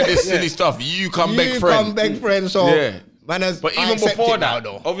none of this silly stuff. You come beg you friend. come beg friend. So Yeah. man, But I even accept before it now, that,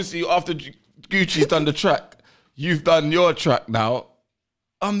 though. obviously after Gucci's done the track, you've done your track now.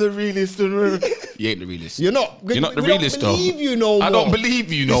 I'm the realist. You ain't the realist. You're not. You're not the we realist, don't believe though. you no more. I don't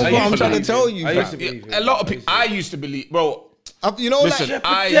believe you no That's more. what I'm trying to believe tell it. you. I used to fam. believe it. A lot of people. I used to believe, bro. You know, Listen, like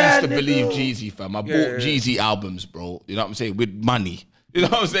I yeah, used to believe nigga. Jeezy, fam. I bought Jeezy albums, bro. You know what I'm saying? With money. You know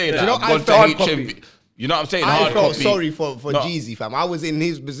what I'm saying? You know, Like, I I've gone felt- to HMV. You know what I'm saying? I Hard felt copy. sorry for No. Jeezy, fam. I was in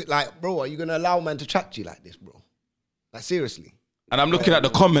his position, like, bro, are you gonna allow man to chat to you like this, bro? Like seriously. And I'm looking at the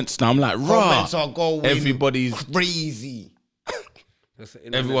comments now. I'm like, raw. Comments are going Everybody's, crazy.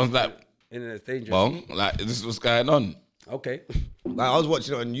 everyone's like, Internet's dangerous. well, like this is what's going on. Okay. Like I was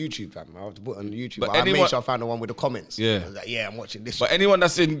watching it on YouTube, fam. I have to put it on YouTube. But But I anyone- made sure I found the one with the comments. Yeah. I was like, yeah, I'm watching this. But anyone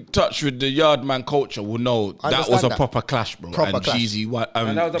that's in touch with the Yardman culture will know I that was understand a that. proper clash, bro. Proper and clash. Jeezy won,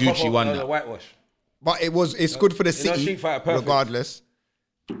 And that was a Gucci proper, won that was a that. whitewash. But it's good for the You know, city, Street Fighter perfect. regardless.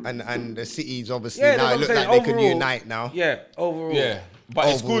 And the city's obviously Yeah, now that's it look what I'm like saying. they can Overall, unite now. Yeah, overall. Yeah, but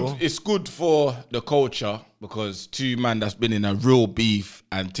Overall. it's good for the culture because two man that's been in a real beef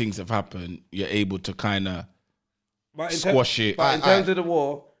and things have happened, you're able to kind of But in squash it. But in terms of the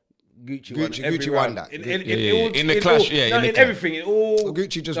war, Gucci won Gucci every won round. that. In the clash, yeah, No, in the in clash. everything, in all.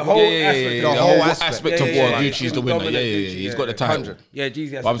 Gucci just the won. whole Yeah, aspect. yeah, The the whole whole aspect. aspect of Yeah, war, yeah, Gucci's yeah. the winner. Yeah, Dominant yeah, Gucci, he's yeah. got the title. 100. Yeah,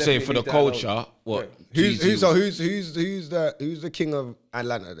 Jeezy has But I'm to saying for the definitely leave that alone. culture, what? Who's the king of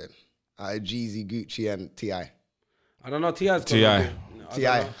Atlanta then? Jeezy, Gucci, and T.I. I don't know. T.I.'s T.I. gone a bit- I don't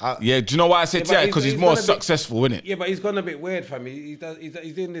T.I. know. Yeah, do you know why I said Yeah, but T.I.? Because he's he's more gonna be- successful, innit? Yeah, but he's gone a bit weird, fam. He's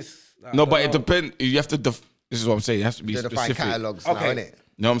doing this. like, No, I but don't it know. depends. You have to. This is what I'm saying. It has to be To define specific. catalogs Okay. now, innit?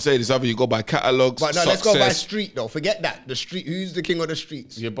 You know what I'm saying? It's either you go by catalogs, But no, success. let's go by street though. Forget that. The street. Who's the king of the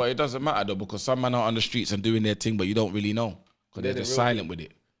streets? Yeah, but it doesn't matter though because some men are on the streets and doing their thing, but you don't really know because they're They're just the real silent with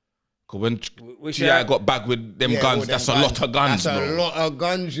it. Because when Which T.I. yeah- got back with them Yeah, all guns, them that's a lot of guns, That's bro. a lot of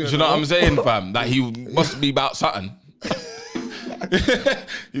guns. Do you know what I'm saying, fam? That he must be about something.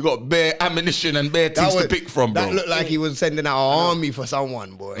 You got bare ammunition and bare things to pick from, bro. That looked like he was sending out an army for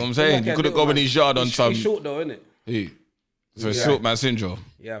someone, boy. You know what I'm saying? Like You a could have little gone in man. his yard on He's some. short though, isn't it? Hey. So it's short man syndrome.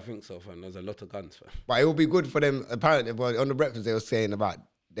 Yeah, I think so, fam. There's a lot of guns, fam. But it would be good for them. Apparently, well, on the breakfast they were saying about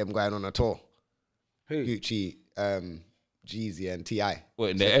them going on a tour. Who? Gucci, Jeezy, and T.I.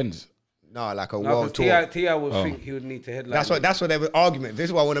 What, in the end? No, like a No, world because tour. T.I. would think he would need to headline. That's what they were argument. This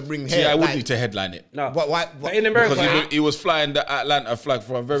is what I want to bring here. T.I. would like, need to headline it. No, But why? But in America, Because he was flying the Atlanta flag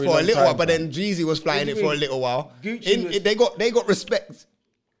for a very for long a little time. while, but then Jeezy was flying What it do you for a mean? little while. Gucci was- They got respect.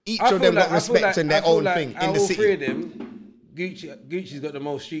 Each I of them feel got like- I feel respect like- in their I feel own like thing out in the of all three city. of them, Gucci's got the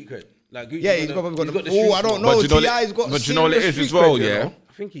most street cred. Like Gucci's Yeah, he's probably got the. street Oh, I don't cred. know. But you know T.I.'s got. but you know what it serious is as street well, cred, you yeah? know?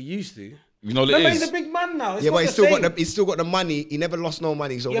 I think he used to. You know what Remember, it he's is? a big man now. It's Yeah, not but the he's still got the money. He never lost no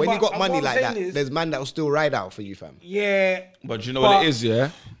money. So Yeah, when you but got money what I'm like that, saying is- there's man that will still ride out for you, fam. Yeah. But you know what it is, yeah?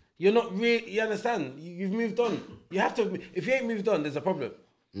 You're not really. You understand? You've moved on. You have to. If you ain't moved on, there's a problem.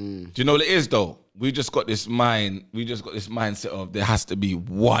 Do you know what it is though? We just got this mindset of there has to be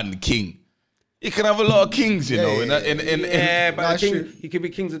one king. You can have a lot of kings, you know. But you can be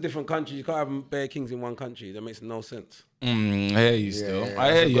kings of different countries. You can't have bare kings in one country. That makes no sense. I hear you still.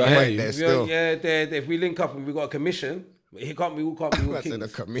 I hear you. Still. If we link up and we got a commission, we can't be all That's kings. in a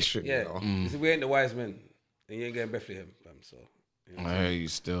commission, Yeah, you know. So we ain't the wise men, and you ain't getting Bethlehem, fam. So I hear you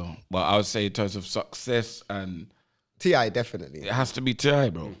still. But I would say in terms of success and T.I. definitely. it has to be T.I.,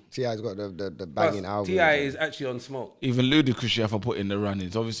 bro. T.I.'s got the banging album. T.I. is actually on smoke. Even Ludacris, you have to put in the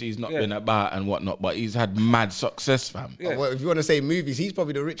runnings. Obviously, he's not been about and whatnot, but he's had mad success, fam. Yeah. Well, if you want to say movies, he's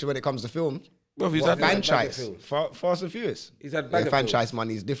probably the richer when it comes to films. Well, he's What, had franchise. Fast and Furious. He's had bangers. franchise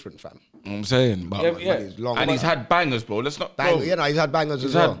money is different, fam. I'm saying, but Money's long. and he's had bangers, bro. Let's not Bang, bro, you know, he's had bangers he's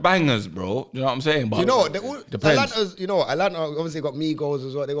as well. had bangers, bro. You know what I'm saying? But You know, depends. Atlanta obviously got Migos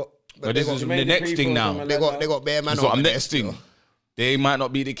as well. They got. But this is the next thing now. They got Bear Man. That's what over I'm there next still. thing. They might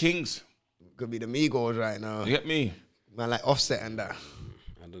not be the kings. Could be the Migos right now. You get me? Man, like Offset and that.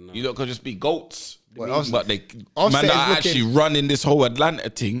 I don't know. You lot could just be goats. Well, Offset- But they Offset man that are is looking- actually running this whole Atlanta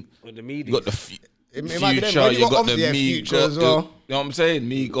thing. With the media. You got the It might be them. Future, When you you got got the Offset, me, Future got as the, well. you know what I'm saying?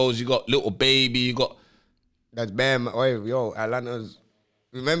 Migos, you got Little Baby, you got That's Bear Man. Yo, Atlanta's.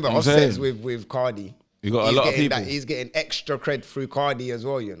 Remember, I'm Offset's saying. with Cardi. You got a lot of people. He's getting extra cred through Cardi as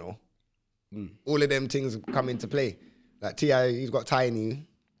well, you know. All of them things come into play. Like T.I., he's got Tiny.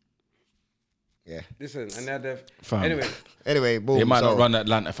 Yeah. Listen, and now they've. Fam. Anyway, boom. They might so, not run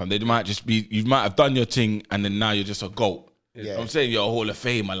Atlanta, fam. They might just be. You might have done your thing, and then now you're just a goat. You know what I'm saying you're a Hall of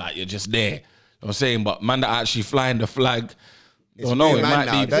Famer, like you're just there. You know what I'm saying, but man that actually flying the flag, don't know. It man might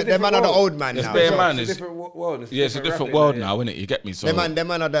now. be. Them man are the old man It's now. bare so- man. It's a It's, different world. yeah, it's a different rapping world now, now, innit? You get me? So Them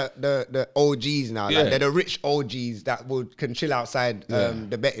man are the OGs now. Yeah. Like, they're the rich OGs that can chill outside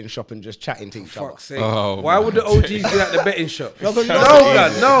the betting shop and just chat into each other. Fuck's sake. Oh, Why would the OGs be at the betting shop? No, 'cause you No, know-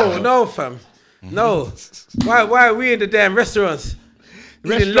 blood. No, fam. No. Why are we in the damn restaurants?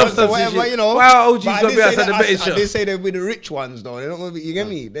 Eating Restaurants or lobsters and whatever, shit? you know. Why are OGs But I gonna did be say outside the that- betting I shop? did say they're with the rich ones though. They're not gonna be, you get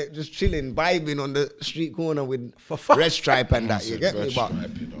me? They're just chilling, vibing on the street corner with red stripe and that. You get me? But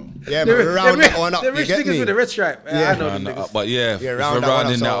yeah, but round that one up. The You rich get niggas me? with the red stripe. Yeah. I know them niggas. But yeah, if we're round that one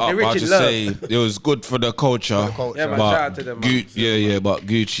rounding up, that so- up, They're rich I'll in just love. say it was good for the culture. culture. Yeah, man, but shout out to them, man. But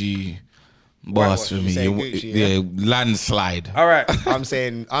Gucci, boss for me. say Gucci, Landslide. All right. I'm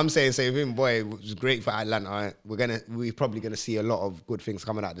saying, save him, boy. It was great for Atlanta. We're probably gonna see a lot of good things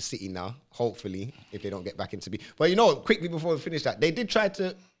coming out of the city now. Hopefully, if they don't get back into B. But you know, quickly before we finish that, they did try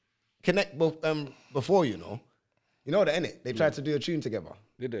to connect before. You know that, innit? They tried to do a tune together.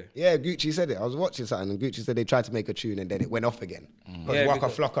 Did they? Yeah, Gucci said it. I was watching something, and Gucci said they tried to make a tune, and then it went off again because Yeah, Waka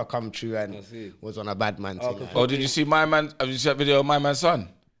because- Flocka come true and see. was on a bad man thing. Oh, did you see my man? Have you seen that video of my man's son?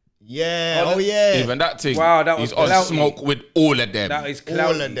 Yeah. Oh, Oh yeah. Even that thing. Wow, that was he's on clouty. smoke with all of them. That is All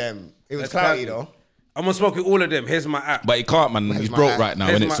clouty. of them. It was That's clouty clouty. though. I'm gonna smoke with all of them. Here's my app. But he can't, man. He's my broke app. right now,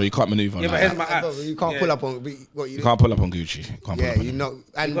 Here's innit? my- So he can't maneuver. Yeah, but like here's that. my app. You can't Yeah. pull up on what you. You can't pull up on Gucci. Can't pull Yeah, up on you know,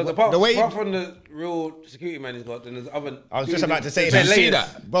 and Because apart, the way apart from the real security man he's got, then there's other. I was just about to say, Did you see layers.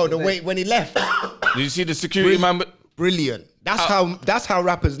 that? bro, the way when he left, Did you see the security man? brilliant. That's how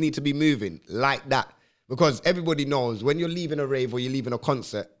rappers need to be moving like that, because everybody knows when you're leaving a rave or you're leaving a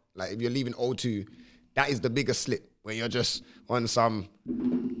concert, like if you're leaving O2, that is the biggest slip when you're just on some.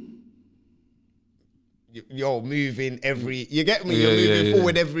 You're moving every. You get me? You're moving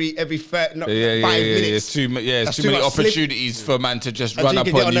forward every 5 minutes. It's too That's too too many much slip. opportunities for a man to just Until run you up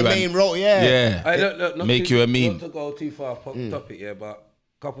can get on on you the and main road, yeah. Hey, look, not make too, you a meme. Not to go too far off topic, yeah, but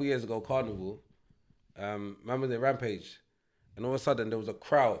a couple years ago, Carnival, man was at Rampage, and all of a sudden there was a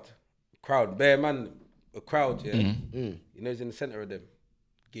crowd, bare man, a crowd, yeah. You know, he's in the center of them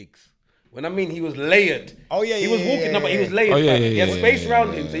gigs. When I mean he was layered. Oh, yeah, He yeah, was yeah, walking, yeah, no, but he yeah. was layered. Oh, yeah, fam. yeah, He had yeah, space yeah, around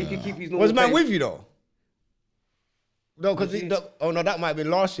yeah, him, so he could keep his normal Was man pace. with you though? No, because that might have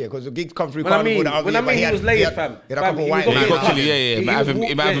been last year because the gigs come through When I Carnival. mean- the other when I year, but mean he was layered, fam. He had a Fam, couple he white was He men. got layered. killing, He He might have was him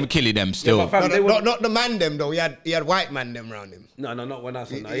walking- killing them still. but fam, they were- Not the man them though. He had white man them around him. No, not when I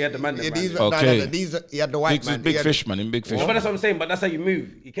saw. No, he had the man. Yeah, them these, man. Okay. he had the white Big, man. big He had- fish, man. In big fish. But that's what I'm saying. But that's how you move.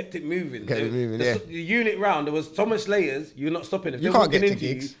 He kept it moving. Kept it moving, the, yeah. the unit round, there was so much layers. You're not stopping. If You they're can't walking get to into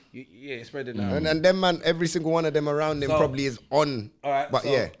gigs. yeah, it's spreading out. And them man, every single one of them around him So- probably is on. All right, but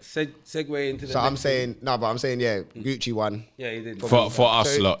so yeah. segue into the. So I'm next saying yeah, Gucci won. thing. Yeah, he did. For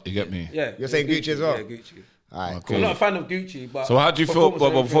us So- lot, you get me? Yeah, You're saying Gucci as well? Yeah, Gucci. All right, Okay. I'm not a fan of Gucci, but So how do you feel? performance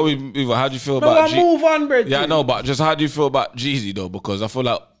But and before we everything. move on, how do you feel No, about? I move on, bro. Yeah, I know, but just how do you feel about Jeezy though? Because I feel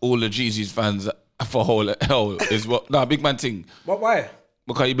like all the Jeezy's fans for whole hell is what. Nah, big man thing. But why?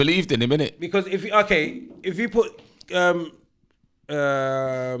 Because he believed in him, innit? Because if you put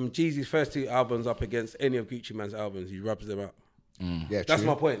Jeezy's first 2 albums up against any of Gucci Man's albums, he rubs them out. Yeah, That's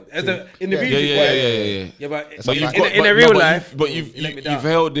true. my point. In the music Yeah. but But in a real life, you've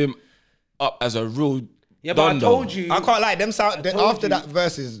held him up as a real. yeah, but I told you. I can't lie. Them sound told after you. that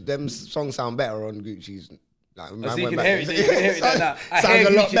verses, them songs sound better on Gucci's. Like, So man you went can back. hear it. You can hear it now. I Sounds hear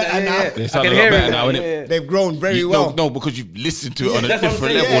a lot Gucci better now. They I sound can a lot hear better it now, innit? yeah. They've grown very well. No, because you've listened to it on a that's what I'm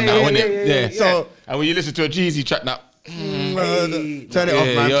different saying. level Yeah, now, yeah, innit? yeah. So And when you listen to a Jeezy track now, turn it off,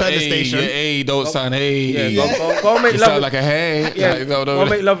 man. Turn the station. Hey, don't sound hey. Yeah, go make You love. sound like a hey. Yeah, Like, go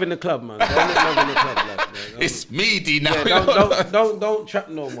make love in the club, man. Go make love in the club, like, It's meaty now. don't trap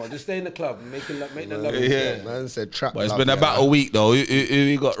no more. Just stay in the club, make the love. In the club. Man said trap. But it's love, been about a week though. Who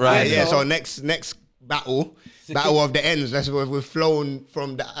we got right? Yeah, so next battle of the ends. We've flown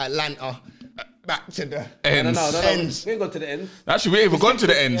from the Atlanta back to the Ends. No. ends. We ain't got to the end. Actually, we ain't even gone to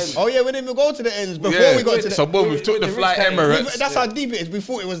the ends. Oh yeah, we didn't even go to the ends before Yeah. we got to the. So boom, we've took the the Fly rich guy. Emirates. That's how deep it is. We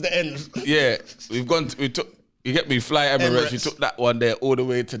thought it was the ends. Yeah, we took. You get me? Fly Emirates. We Emirates. took that one there all the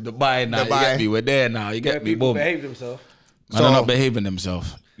way to Dubai. Now you Dubai. get me? We're there now. You get me? People Boom. behave themselves. Man, they're not behaving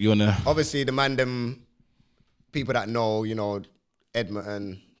themselves. You wanna? Obviously, the man, them people that know,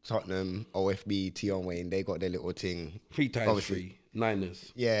 Edmonton, Tottenham, OFB, Tion Wayne, they got their little thing. 3 times Obviously. 3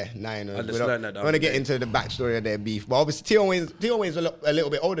 Niners. Yeah, Niners. I just learned that the I'm gonna other get day. into the backstory of their beef, but obviously Tion Wayne's a little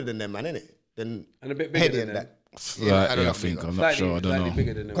bit older than them, man, isn't it? And a bit bigger than them. I think I'm not sure. I don't know.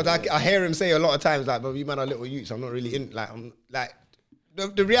 Bigger than them. Because I hear him say a lot of times, like, but you man are little youths. I'm not really in, like, I'm like.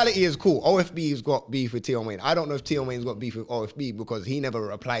 The reality is cool. OFB's got beef with Tion Wayne. I don't know if Tion Wayne's got beef with OFB because he never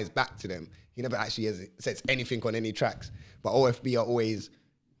replies back to them. He never actually says anything on any tracks. But OFB are always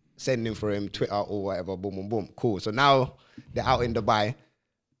sending for him, Twitter or whatever, boom, boom, boom. Cool. So now they're out in Dubai.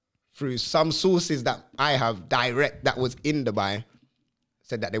 Through some sources that I have direct that was in Dubai,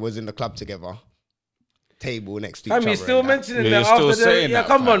 said that they was in the club together. Table next to each other. You're still and that. mentioning Yeah, that you're still after the... saying Yeah, that,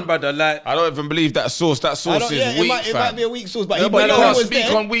 come fam. on, brother. Like, I don't even believe that source. That I source don't- is yeah, weak, it fam. might be a weak source, but No, he but you know he can't was speak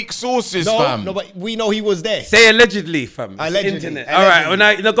there. on weak sources, No, fam. no, but we know he was there. say allegedly, fam. It's Allegedly. internet. All right, well,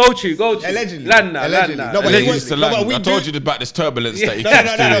 now go to. Allegedly. Land now. Allegedly. Land No, now. but Yeah, he he was- used to no, land. but we I told do- you about this turbulence that he No, keeps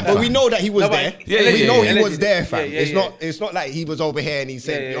no, doing, but fam. we know that he was No, but- there. Yeah, we know he allegedly. was there, fam. Yeah, It's not like he was over here and he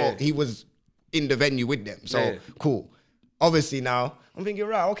said, Yeah. he was in the venue with them. So Yeah. cool. Obviously now I'm thinking,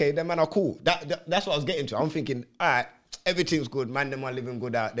 right, okay, them man are cool. That's what I was getting to. I'm thinking, all right, everything's good. Man, them are living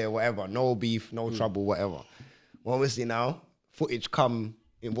good out there, whatever. No beef, no trouble, whatever. Well, obviously now footage come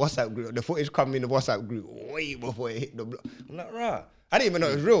in WhatsApp group. The footage come in the WhatsApp group way before it hit the block. I'm like, right. I didn't even know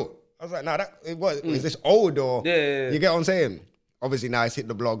it was real. I was like, nah, is this old or? Yeah. You get what I'm saying? Obviously now it's hit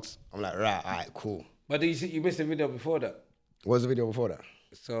the blogs. I'm like, right, all right, cool. But you missed a video before that. What was the video before that?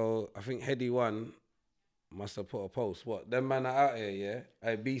 So I think Heady One must have put a post. What? Them man are out here, yeah?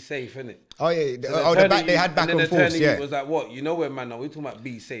 Hey, be safe, innit? Oh yeah, So they had back and forth, yeah. was like, what? You know where man are? We talking about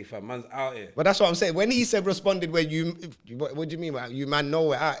be safe, fam. Man's out here. But that's what I'm saying. When he said responded, where what do you mean? You man know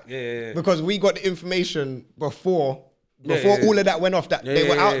we're at? Yeah. Because we got the information before Yeah. all of that went off that they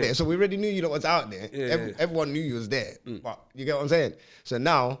were yeah, out yeah. there. So we already knew you lot was out there. Yeah. Everyone knew you was there. But you get what I'm saying? So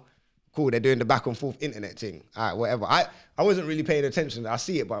now, cool, they're doing the back and forth internet thing. All right, whatever. I wasn't really paying attention. I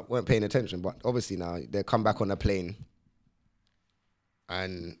see it, but weren't paying attention. But obviously now they come back on the plane.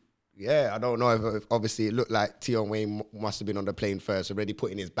 And yeah, I don't know if obviously it looked like Tion Wayne must have been on the plane first, already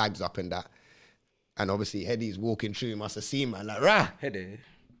putting his bags up and that. And obviously Heady's walking through, must have seen man like, rah. Heady.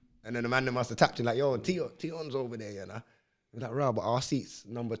 And then the man must have tapped him like, yo, Tion's over there, you know. He's like, rah, but our seats,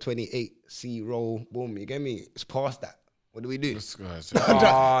 number 28, C row, boom, you get me? It's past that. What do we do?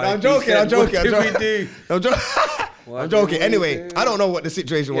 I'm joking. What did we do? I'm joking. did we Anyway, do? I don't know what the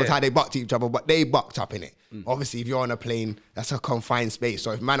situation was, Yeah. how they bucked each other, but they bucked up in it. Obviously, if you're on a plane, that's a confined space.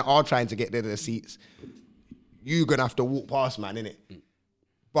 So if man are trying to get rid of the seats, you're going to have to walk past man, innit?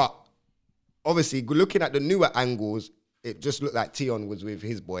 But obviously, looking at the newer angles, it just looked like Tion was with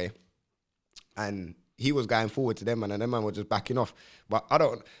his boy. And he was going forward to them, man, and them man were just backing off. But I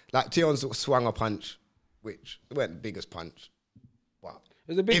don't, like Tion swung a punch, which weren't the biggest punch. But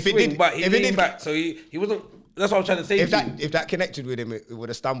It was a big if it swing, did- but he if it leaned did- back, so he wasn't. That's what I'm trying to say. if that connected with him, it would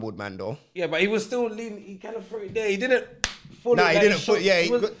have stumbled, man, though. Yeah, but he was still leaning. He kind of threw it there. He didn't. Fully, Nah, he like, didn't shot. put- yeah, he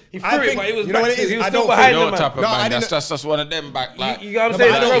threw I it, think- but he was you know back what it to- is? He was I still don't behind You know the what type man. of No, I man? didn't- That's one of them back. Like, You know what I'm No,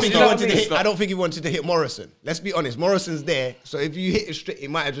 saying? but I don't Bro, think you he know wanted what to I hit. mean? I don't think he wanted to hit Morrison. Let's be honest. Morrison's there, so if you hit it straight, he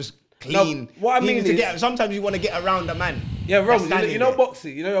might have just clean. what I He mean needs to is- get. Sometimes you want to get around the man. Yeah, Rob, that's you know, standing you know there.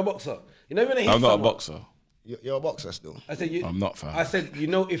 boxing. You know you're a boxer. You know when they hit I'm not a someone. boxer. You're a boxer still. I said you. I'm not, fam. I said you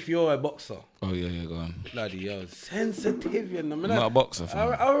know if you're a boxer. Oh yeah, go on. Bloody yo, sensitive, you know. I'm not a boxer,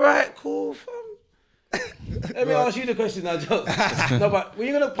 fam. All right, cool, fam. Let me ask you the question now, Joe. No, but when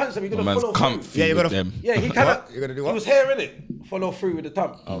you're gonna punch them, you're gonna Man's follow comfy through. Yeah, you're with gonna- them. Yeah, he kind of. You're gonna do He what? was here, innit? Follow through with the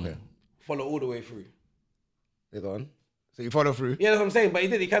thumb. Okay. Follow all the way through. You go on. So you follow through. Yeah, that's what I'm saying. But he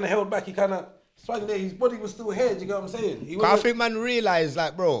did. He kind of held back. He kind of swung there. His body was still here. Do you get what I'm saying? He I wasn't- think man realized,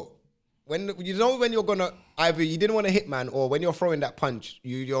 like, bro, when you're gonna either you didn't want to hit man, or when you're throwing that punch,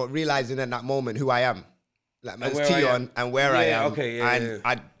 you're realizing in that moment who I am, like man's where I Tion am. and where I Yeah, am. okay, yeah, and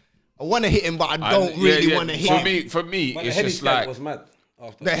yeah. I want to hit him, but I don't Yeah, really yeah. want to hit him. For me, But the it's heady just skank like was mad.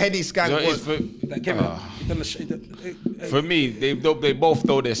 After The heady skank you know, was. that came out. He done the shit. for me. They both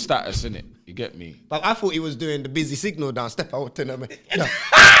know their status, innit? You get me? But I thought he was doing the busy signal down. Step out to them. No.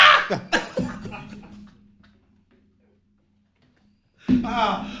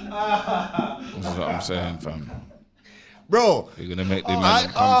 That's what I'm saying, fam. Bro, You're gonna make the man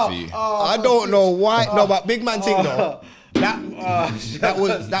comfy. I don't know why. No, but big man thing though.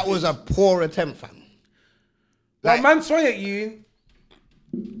 That was a poor attempt, fam. Like, man swung at you.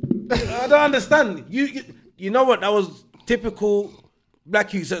 I don't understand. You know what? That was typical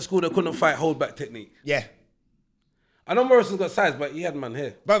black youths at school that couldn't fight hold back technique. Yeah. I know Morrison's got size, but he had man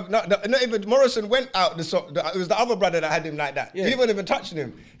here. But not even Morrison went out. It was the other brother that had him like that. Yeah. He wasn't even touching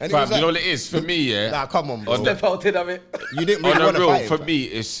him. And he Fam, was like, you know what it is for me, yeah. nah, come on, bro. Step out of it. You didn't On really want the to real, fight him, for fam. me,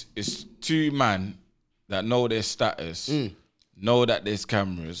 it's two man that know their status, know that there's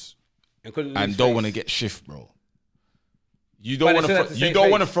cameras, and don't want to get shift, bro. You don't But want they still have to. to You save don't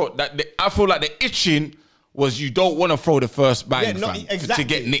face. want to throw that. I feel like the itching was you don't want to throw the first bang, Yeah, no, fam, exactly. to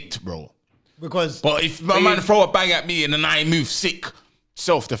get nicked, bro. Because, But if my man throw a bang at me and then I move sick,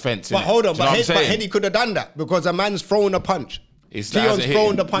 self-defense. but hold on, Do you know what I'm but saying? Heady could have done that because a man's throwing a punch. It's that as Tion's a hit throwing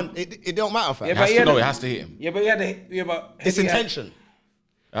him. the punch. It don't matter, fam. Yeah, It but has he to, had no, a- it has to hit him. Yeah, but he had to hit. Yeah, but It's he had- intention.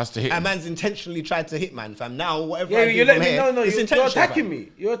 It has to hit A him. man's intentionally tried to hit man, fam. Now, whatever Yeah, I you do let from me. here, No, it's you're intentional, attacking fam. me.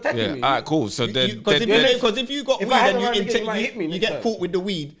 You're attacking Yeah, me. all right, cool. So then, Because if you got if weed I had and a you round again, you might intent, hit me you next get time. caught with the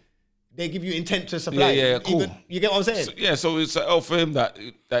weed, they give you intent to supply. Yeah, it. cool. You get what I'm saying? So it's an L for him that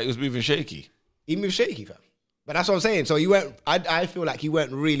he was moving shaky. He moved shaky, fam. But that's what I'm saying. So you weren't. I feel like he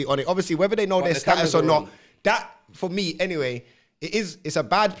weren't really on it. Obviously, whether they know But their the status cameras or are not, on. that for me anyway, it's a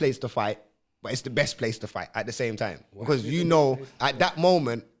bad place to fight, but it's the best place to fight at the same time because you know at that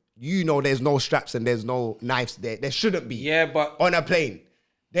moment there's no straps and there's no knives there. There shouldn't be. Yeah, but on a plane,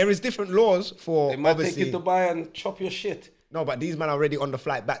 there is different laws for they might obviously. take you to Dubai and chop your shit. No, but these men are already on the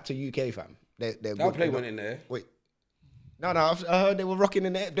flight back to UK, fam. That plane went in there. Wait. No, I heard they were rocking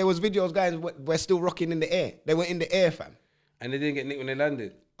in the air. There was videos, guys, were still rocking in the air. They were in the air, fam. And they didn't get nicked when they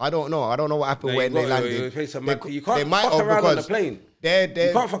landed. I don't know. I don't know what happened No, when you they got- landed. you can't They fuck have around on because the plane. Their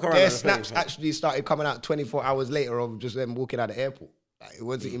You can't fuck around their on the plane, snaps fam. actually started coming out 24 hours later of just them walking out of the airport. Like, it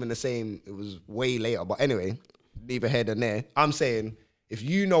wasn't even the same. It was way later. But anyway, neither here than there. I'm saying if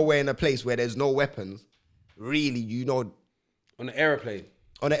you know we're in a place where there's no weapons, really, you know, On the aeroplane.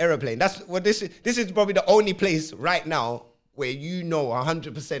 on an aeroplane. That's what this is. This is probably the only place right now where you know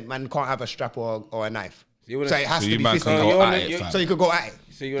 100% man can't have a strap or a knife. You wanna- So it has So to you be man physical. can So go you're at on it, the- fam. So you could go at it.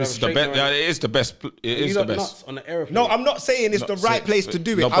 So you would This have is the best. Yeah, it is the best. It is you the lot best. nuts on the aeroplane. No, I'm not saying it's the right place to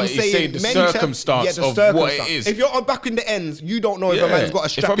do it. No, I'm but he's saying the circumstance of what it is. If you're on back in the ends, you don't know if a man's got a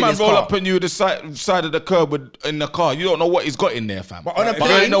strap if a in man his roll car. up on you the side of the curb in the car, you don't know what he's got in there, fam. But on a I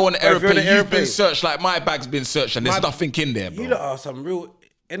plane- know on the But if you're on aeroplane, the you've been aeroplane- searched like my bag's been searched and there's nothing in there, bro. You lot are some real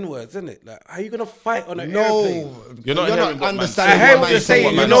N-words, isn't it? Like, how you gonna fight on an No, airplane? You're not hearing what man understanding I hear what man's you're saying.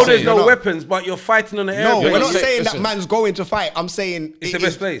 what You man know saying. there's You're no not. weapons, but you're fighting on the No, airplane. we're not Listen, saying that listen. man's going to fight. I'm saying It's the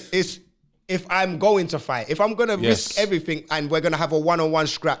best place. It's if I'm going to fight, if I'm gonna Yes. risk everything and we're gonna have a one-on-one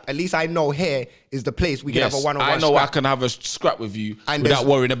scrap, at least I know here is the place we can have a Yes, one-on-one I know scrap. I can have a scrap with you And without there's-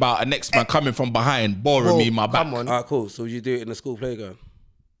 worrying about a next man coming from behind, boring Bro, me in my back. come on. Alright, cool. So you do it in the school playground.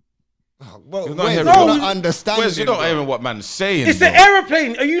 Well, You're not where's hearing the what- understanding? Where's you not bro? hearing what man's saying? It's bro. the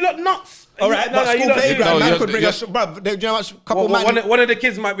aeroplane. Are you lot nuts? All right, but you school lot- playground, No, man you're- could bring you're- a bruv. Do you know how much couple One, man? one of the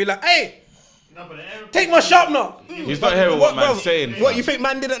kids might be like, "Hey, take my sharpener." He's not hearing what man's saying. What you think?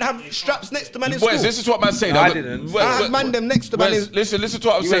 Man didn't have straps next to man in school. Boys, this is what man's saying. I though. didn't. Boys, I had man them next to man boys, in- listen to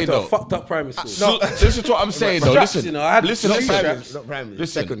what I'm You saying went to a though. fucked up primary school. So, listen to what I'm saying though. Straps, Listen, you know, I had listen, not listen. straps. Not primary,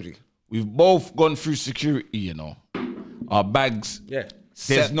 Listen, secondary. We've both gone through security, you know. Our bags. Yeah.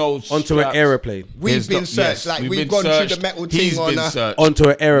 There's no Onto an straps. airplane. We've There's been no- searched, like, we've been gone through the searched. metal He's thing on been a- searched. Onto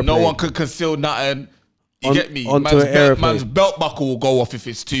an airplane. No one could conceal nothing. You get me? onto Man's an airplane. man's belt buckle will go off if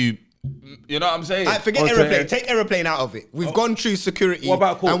it's too. You know what I'm saying? I forget Onto aeroplane. air- Take aeroplane out of it. We've gone through security. What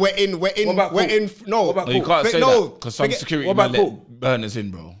about cool? And we're in. What about We're cool? in. No, What about No, you cool? can't say no, that because some forget- security what man about let cool? burners in,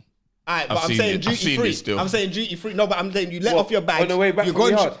 bro. Alright, but I've I'm seen saying it. I've duty seen free. this still. I'm saying duty free. No, but I'm saying you let What, off your bags. on the way back you from the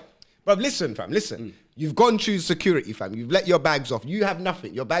yard? But listen, fam, listen. You've gone through security, fam. You've let your bags off. You have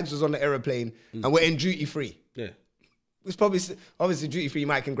nothing. Your bags was on the aeroplane, and we're in duty free. Yeah. It's probably obviously duty free. You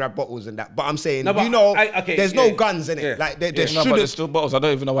might can grab bottles and that, but I'm saying No, but there's no guns in it. Yeah. Like there No, but shouldn't. there's still bottles. I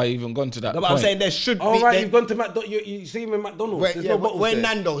don't even know why you even gone to that. No, but I'm saying there should be. All right, there- you've gone to McDonald's. You see him in McDonald's. There's no bottles we're there.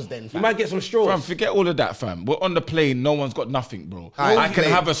 Nando's then. You Fam. might get some straws. Fam, forget all of that, fam. We're on the plane. No one's got nothing, bro. Alright, I can plane.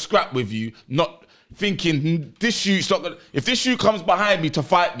 have a scrap with you, not thinking this shoot's not gonna. If this shoot comes behind me to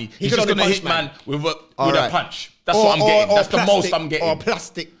fight me, he's could just only gonna punch hit man with a Alright. punch. That's what I'm getting. That's the most I'm Or getting.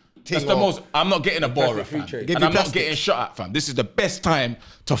 plastic. That's the most. I'm not getting a Bora, Plastic food fam. tray. Give And you I'm not plastics. getting shot at, fam. This is the best time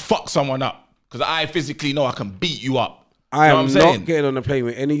to fuck someone up because I physically know I can beat you up. I You know am what I'm saying? not getting on the plane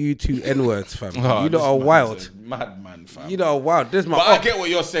with any of you two N-words, fam. Oh, you this lot are man's wild. a madman, fam. You lot are wild. This is my But I op. get what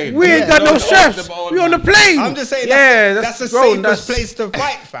you're saying. We ain't got no chefs. We on the plane. I'm just saying. Yeah, that's the grown, safest place to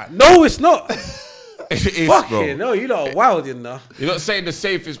fight, fam. No, it's not. It is, Fucking bro. no, you lot are wild, you know. You're not saying the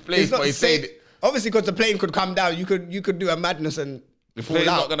safest place, It's not but you're safe. saying Obviously, because the plane could come down, you could do a madness and the fall plane's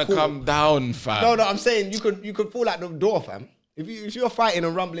out. not gonna Cool. come down, fam. No, I'm saying you could fall out the door, fam. If you're fighting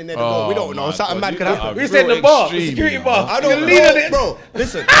and rumbling near the Oh, door, we don't know. my Something God, mad you could lot happen. are We said the real bar, the extreme, security you know. bar. I You don't can lean on know, it. bro.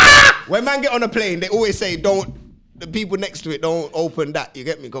 Listen, when man get on a plane, they always say the people next to it don't open that. You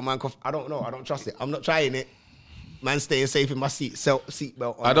get me? Go man, I don't know. I don't trust it. I'm not trying it. Man, staying safe in my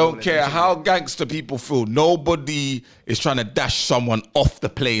seatbelt. I don't care how gangster people feel. Nobody is trying to dash someone off the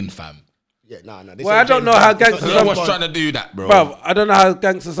plane, fam. Yeah, nah. Well, I don't know how gangsters No one's trying to do that, bro. Bruv, I don't know how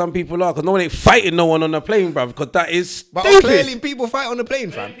gangster some people are because no one ain't fighting no one on the plane, bruv, because that is But stupid. clearly, people fight on the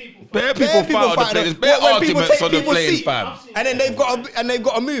plane, fam. Bare people fight on the plane. There's bare when people arguments take on the people's plane, seat, fam. And then they've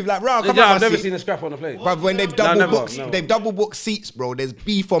got to move like, round. Come Yeah, on, I've never seen a scrap on the plane. But when they've never. double booked seats, bro. There's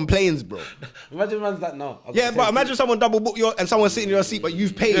beef on planes, bro. Imagine man's like, no. Yeah, but imagine someone double book and someone's sitting in your seat, but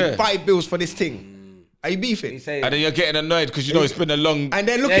you've paid Yeah. 5 bills for this thing. Are you beefing? He's saying, And then you're getting annoyed because you know it's been a long. And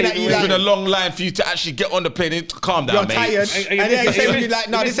they're looking at you It's like been a long line for you to actually get on the plane. And calm down, you're mate. tired. And then they say to you like,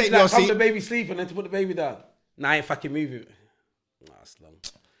 no, this ain't your Come seat. the baby sleep and then to put the baby down. Nah, I ain't fucking moving. Nah, it's long.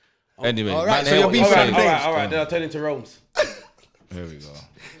 Anyway, All right, man, so hear you're what beefing you're on saying. the plane. All right. Then I'll turn into Rome's. There we go.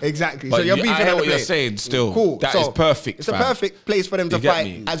 Exactly. But so you're I beefing hear on the what you're plane. saying still. Cool. That So is perfect, It's a fam. perfect place for them to You get fight,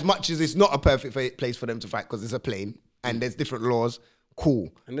 me? as much as it's not a perfect place for them to fight because it's a plane and there's different laws.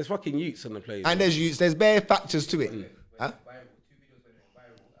 Cool. And there's fucking youths on the plane. And there's bare factors to it. Huh?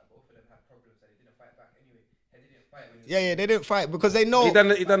 Yeah, they didn't fight because they know. He done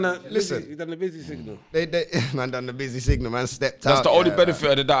the Listen. He done the busy signal. They man done the busy signal. Man stepped That's out. the only yeah,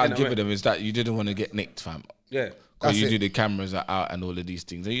 benefit of that I'm Yeah, giving no, them is that you didn't want to get nicked, fam. Yeah. Because That's you it. do the cameras are out and all of these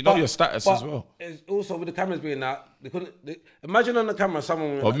things. And you know your status as well. It's also with the cameras being out, imagine on the camera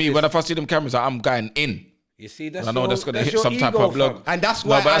someone. Or me, when I first see them cameras, I'm going in. You see, that's I know your, that's going to hit your some type ego, of blog. fam. And that's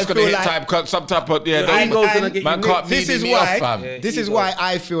No, why but that's I going to feel hit like some type of, yeah, Your don't- ego's gonna and get man you can't nicked. meet me off, fam. Yeah. This is ego. why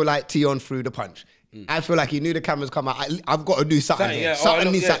I feel like Tion threw the punch. I feel like he knew the cameras come out. I've got to do something. Something, Here. yeah. Oh, Something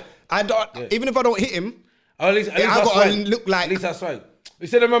look, needs yeah. to- I don't. Even if I don't hit him, Oh, at least Yeah, I that's gotta fine. look like- At least that's fine. You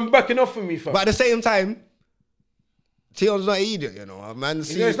said I'm backing off from me, fam. but at the same time, Tion's not an idiot. You know,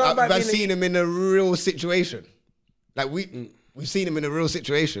 it's not about I've being seen him in a real situation. Like we've seen him in a real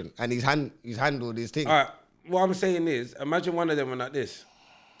situation, and he's handled his thing. All right. What I'm saying is, imagine one of them went like this.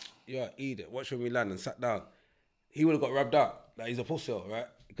 You're an idiot. Watch when we land and sat down. He would have got rubbed out. Like he's a pussy, right?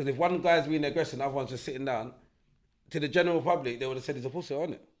 Because if one guy's being aggressive and the other one's just sitting down, to the general public, they would have said he's a pussy,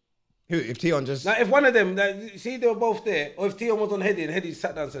 on it. Who? If Tion just Now, if one of them, like, see, they were both there, or if Tion was on Heady and Heady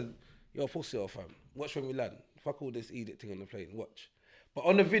sat down and said, "You're a pussy, fam. Watch when we land. Fuck all this idiot thing on the plane. Watch." But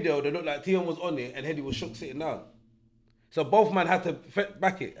on the video, they looked like Tion was on it and Heady was shook sitting down. So both men had to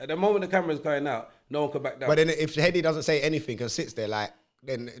back it. At the moment the camera's going out, no one could back down. But then if Heady doesn't say anything and sits there like,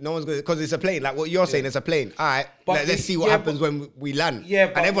 then no one's going to, because it's a plane. Like what you're saying, it's a plane. All right, But let's see what yeah, happens when we land. Yeah,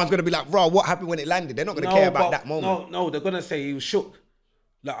 but- and everyone's going to be like, bro, what happened when it landed? They're not going to care about that moment. No, they're gonna say he was shook.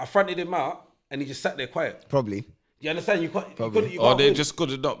 Like I fronted him out and he just sat there quiet. Probably. You understand? You can't. You Or can't they win. just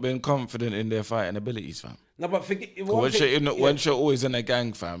could have not been confident in their fighting abilities, fam. No, but forget. Once you're always in a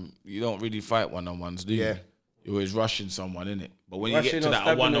gang, fam, you don't really fight one-on-ones, do you? Yeah. You're always rushing someone, innit? But when you Rushing get to or that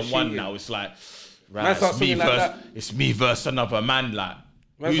stabbing or one-on-one shooting. now, it's like, Man right, starts swinging like it's me versus another man, like,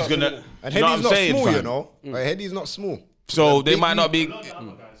 Man who's starts gonna... swinging. And Do you know what Heady's I'm not saying, small, fam? you know. Like, Heady's not small. So they Big might not be...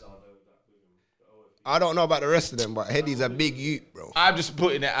 I don't know about the rest of them, but Heady's a big youth, bro. I'm just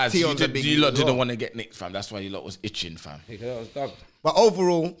putting it as you, Tion's a big you lot dude as well. didn't want to get nicked, fam. That's why you lot was itching, fam. That was dubbed. But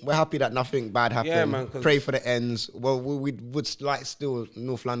overall, we're happy that nothing bad happened. Yeah, man, 'cause- Pray for the ends. Well, we would like still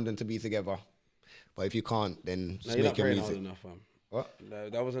North London to be together. But if you can't, then No, just you're make not your praying hard music. enough, fam. What? No,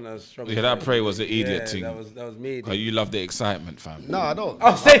 that wasn't as strong. Yeah, that pray was an idiot yeah, thing. That was me. Because you love the excitement, fam. No, I don't.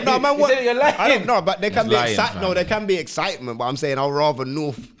 Oh, say- no, man. you What? said you're lying. I don't know, but there can be lying, excitement. fam. No, there can be excitement. But I'm saying I'd rather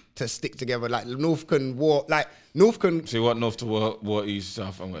North to stick together. Like North can war, like North can. So you want North to war East,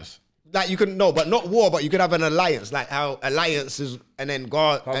 South, and West? Like you can but not war, but you could have an alliance, like how alliances and then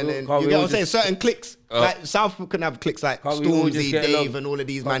God and then you get what I'm saying. Certain cliques, like South can have cliques like Stormzy, Dave, and all of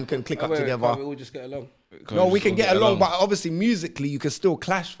these man can click up together. Can't we all just get along? No, we can get along, but obviously musically you can still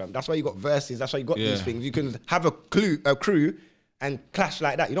clash, fam. That's why you got verses. That's why you got these things. You can have a crew, and clash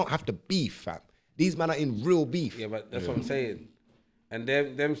like that. You don't have to beef, fam. These men are in real beef. Yeah, but that's what I'm saying. And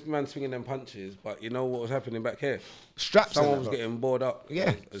them man swinging them punches, but you know what was happening back here? Straps. Someone was getting bored up.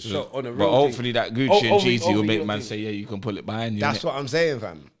 Yeah. A shot on a real But hopefully that Gucci and Jeezy will make your man team. say, yeah, you can pull it behind you. That's what I'm saying,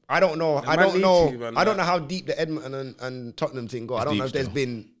 fam. I don't know. I don't know how deep the Edmonton and Tottenham thing go. I don't know if there's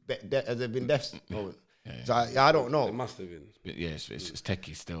been deaths. So I don't know. It must have been. Yes, it's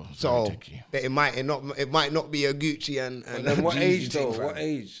techie still. So techie. it might not be a Gucci and then what Jeezy age thing, though? fam. What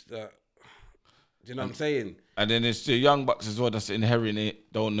age? Do you know what I'm saying? And then it's the young bucks as well that's inheriting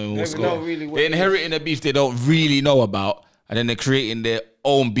it, don't know what's They know going really on. what They're it is. inheriting a beef they don't really know about, and then they're creating their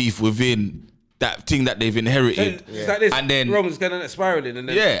own beef within that thing that they've inherited. It's like this. And then Rome's going spiraling, and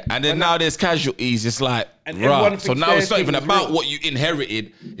then and then now there's casualties. It's like, And everyone right. So thinks now their it's not thing even is about real. what you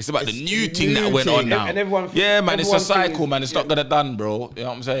inherited. It's about the new the thing that new went on thing. now. And everyone thinks- yeah, man, it's a everyone cycle, thinks- man. It's not gonna done, bro. You know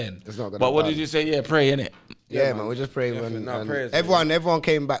what I'm saying? It's not gonna But what done. did you say? Yeah, pray, innit? Yeah, man. We just pray, Yeah, man. no, and prayers, everyone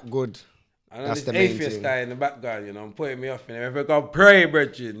came back good. I know That's this the main atheist thing. guy in the background, you know, I'm putting me off. And everyone go, pray,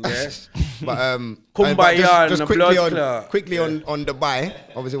 brethren, yeah? But Kumbaya and just the quickly blood on clot. on Dubai.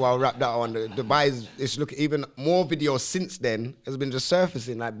 Obviously, while I'll wrap that on, Dubai is look even more videos since then has been just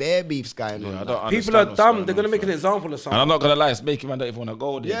surfacing like bare beefs going on. I don't People understand are what's dumb. going They're on, going to make an fam. example of And something. I'm not gonna lie, it's making man don't even want to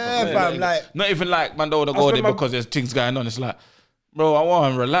go there. Yeah, fam. fam, like- not even like man don't want to I go spend there my- because there's things going on. It's like, bro, I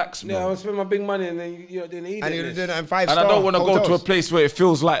want to relax, bro. Yeah, I would spend my big money and then you didn't eat And it. you're miss. doing it in 5-star And I don't want to go to a hotels. place where it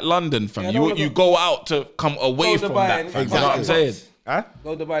feels like London, fam. Yeah, I don't wanna You go- go out to come away Go from Dubai that, and fam. come You know what I'm back saying? to Huh?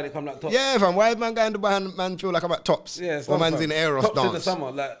 Go Dubai, they come like top. Yeah, fam. Why is man going to Dubai and man feel like I'm at Tops? Yeah, it's or not, man's fam. in Eros Tops in the dance.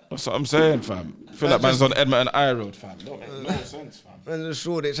 summer, like. That's what I'm saying, fam. I feel like man's on Edmonton Eye Road, fam. Don't make no sense, fam. Man, just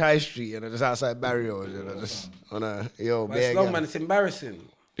Shoreditch High Street, you know, just outside Barrios, you know, just on a But bare it's long, gang. man. It's embarrassing.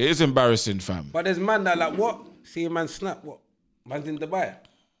 It is embarrassing, fam. But there's man that like, what? See a man snap, what? Man's in Dubai.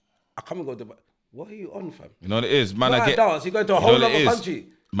 I come and go to Dubai. What are you on, fam? You know what it is? Man, Not I like get. dance, you go to a you know whole what other it is? country.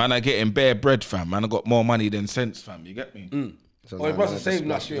 Man, I getting bare bread, fam. Man, I got more money than sense, fam. You get me? So Or it no, must no, have saved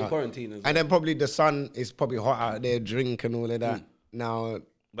just us during not. quarantine as well. And then probably the sun is probably hot out there, drink and all of that. Now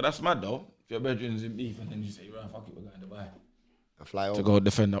But that's mad, though. If your bedroom's in beef and then you say, right, fuck it, we're going to Dubai. I fly To over. go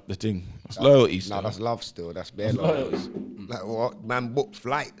defend up the thing. That's loyalty, No, still. that's love still. That's bare love. Like what? Man booked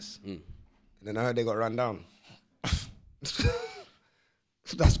flights. And then I heard they got run down.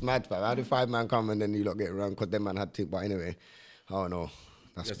 That's mad, fam. How did 5 man come and then you lot get run because them man had to? But anyway, I don't know.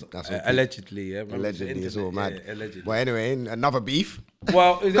 That's all Allegedly, yeah. allegedly it's all mad. Yeah, allegedly. But anyway, another beef.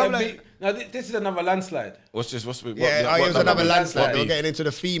 Well, is it Come a like- big, now this is another landslide. What's this? What, Yeah, it was another landslide. what We're beef? getting into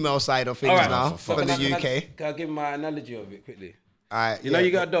the female side of things All right, now so from the can UK. Can I give my analogy of it quickly? Alright, You know, yeah.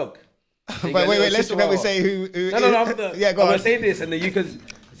 you got a dog. You Wait, got a little let's chihuahua. say who. No, yeah, go I'm on. gonna say this, and then you can.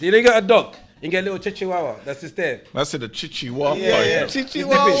 So you know, you got a dog. You get a little chihuahua. That's just there. That's the chihuahua. Yeah.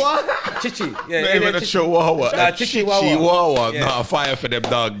 Chihuahua. Chichi. Yeah. Not even a chihuahua. Nah, A chihuahua. chihuahua. Yeah. Nah, fire for them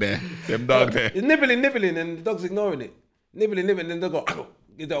dog there. Them dog there. It's nibbling, and the dog's ignoring it. Nibbling, and then they go,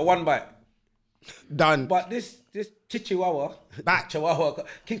 get a one bite. Done. But this chihuahua, Back. chihuahua,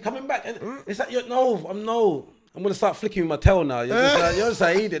 keep coming back. And it's like, I'm gonna start flicking with my tail now. You're just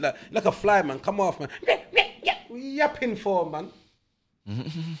like, eat it like a fly, man. Come off, man. Yapping for, man.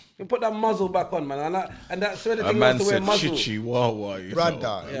 You put that muzzle back on, man. And that's where the A thing man was to wear said muzzle. chihuahua. You know.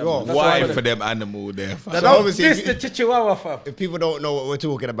 Brother, Yeah, yo, man. Why That's for them animal there? fam? So obviously, This the chihuahua, fam. if people don't know what we're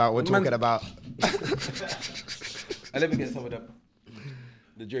talking about, we're Man- talking about. And let me get some of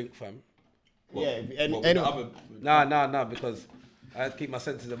the drink, fam. Yeah, Nah, because I have to keep my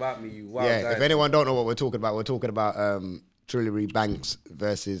senses about me, you wild yeah. guys. If anyone don't know what we're talking about Trillery Banks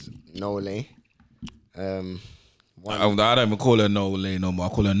versus Nole. I don't even call her no lane no more. I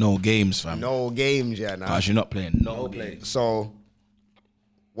call her no games, fam. No games, yeah. Now. Cause you're not playing no No games. play. So,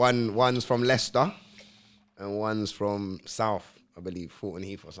 one's from Leicester, and one's from South, I believe, Fulton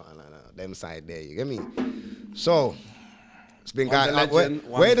Heath or something like that. Them side there, you get me? So, it's been One's going. a legend,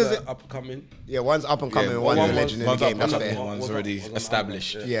 Where does it? upcoming? Yeah, one's up and coming, Yeah, one's one a was- legend in the One's game. up That's and fair. coming, one's already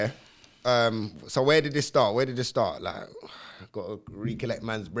established. Yeah. So where did this start? Like, got to recollect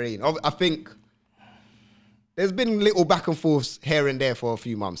man's brain. I think there's been little back and forths here and there for a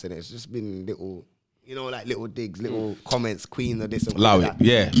few months, and it's just been little, like little digs, little comments, queen of this and Allow that. it,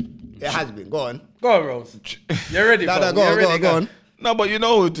 yeah. It has been. Go on. Go on, Rose. You're ready, No, fam. go You're on, ready, go on. No, but you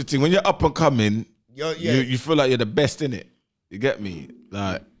know the thing, when you're up and coming, Yeah. you feel like you're the best in it. You get me?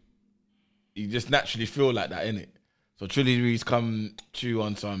 Like, you just naturally feel like that, innit? So Trilly Reese come true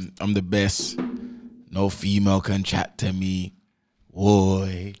on some, I'm the best. No female can chat to me.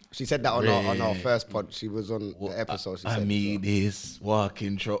 Boy. She said that on our first pod. She was on the episode. She said this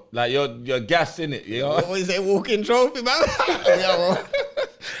walking trophy. Like you're gas in it, you know? What is it, walking trophy, man? Yeah, well.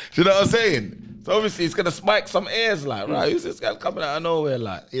 You know what I'm saying? So obviously it's gonna spike some ears, like, right? Who's this guy coming out of nowhere,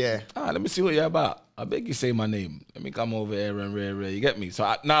 like? Yeah. Let me see what you're about. I beg you say my name. Let me come over here and rare. You get me?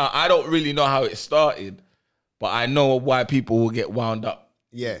 So now I don't really know how it started, but I know why people will get wound up.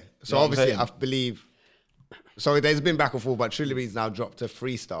 Yeah. So You know obviously, what I'm I believe. So there's been back and forth, but Trilly Reid's now dropped a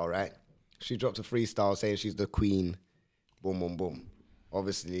freestyle, right? She dropped a freestyle saying she's the queen. Boom, boom, boom.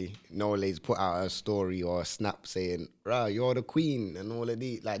 Obviously, Nole's put out a story or a snap saying, "Rah, you're the queen," and all of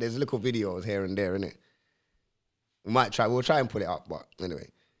these. Like, there's little videos here and there, innit? We'll try and put it up, but anyway.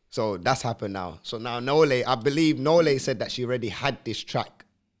 So that's happened now. So now I believe Nole said that she already had this track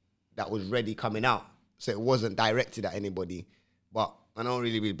that was ready coming out. So it wasn't directed at anybody. But I don't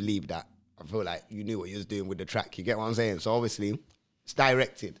really believe that. I feel like you knew what you was doing with the track. You get what I'm saying? So obviously, it's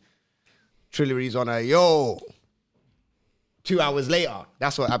directed. Trillery's on a, yo. 2 hours later,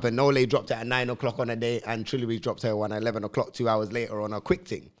 that's what happened. Nole dropped it at 9 o'clock on a day, and Trillery dropped her one at 11 o'clock 2 hours later on a quick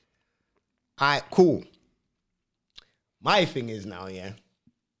thing. All right, cool. My thing is now, yeah,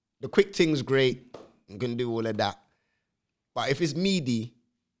 the quick thing's great. You can do all of that. But if it's meaty,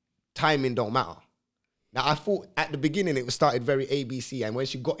 timing don't matter. Now, I thought at the beginning it started very ABC, and when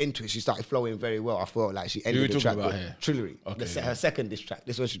she got into it, she started flowing very well. I felt like she ended the track with Trillery. Okay, her second diss track.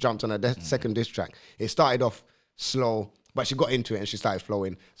 This is when she jumped on her second diss track. It started off slow, but she got into it and she started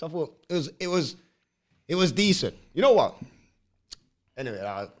flowing. So I thought it was decent. You know what? Anyway,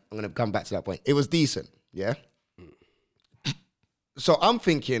 I'm gonna come back to that point. It was decent, yeah. So I'm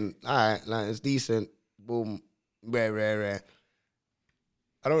thinking, all right, like it's decent. Boom, rare.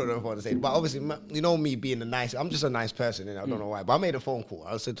 I don't know if I want to say it, but obviously, you know me being I'm just a nice person, and I don't know why. But I made a phone call.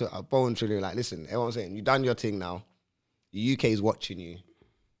 I said to Bowen Trilly, like, listen, everyone's saying, you done your thing now. The UK is watching you.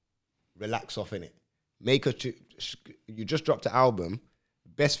 Relax off in it. You just dropped an album.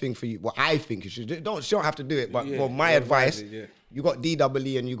 Best thing for you, what I think you should do, she don't have to do it, but for my advice, you got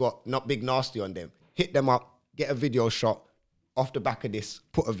DWE and you got Not Big Nasty on them. Hit them up, get a video shot. Off the back of this,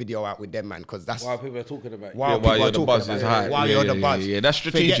 put a video out with them, man, because that's why people are talking about it. While the buzz is high. While you're the buzz. Yeah, that's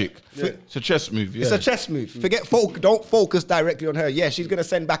strategic. It's a chess move. Yeah. It's a chess move. Don't focus directly on her. Yeah, she's gonna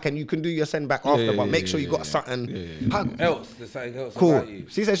send back, and you can do your send back after, but make sure you got something else. There's something else cool. about you.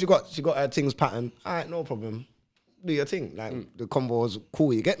 She said she got her things patterned. All right, no problem. Do your thing. Like the combo was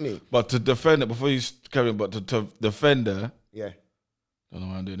cool. You get me? But to defend it before you carry on, but to defend her, yeah. Don't know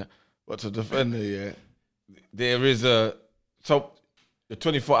why I'm doing that. But to defend her, yeah, there is the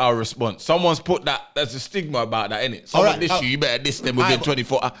 24-hour response. Someone's put that. There's a stigma about that, innit? Someone diss you better diss them within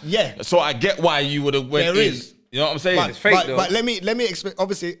 24 hours. Yeah. So I get why you would have went there in. is. You know what I'm saying? It's fake though. But let me explain.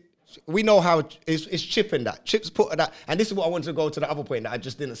 Obviously, we know how it's Chip in that. Chip's put that, and this is what I wanted to go to the other point that I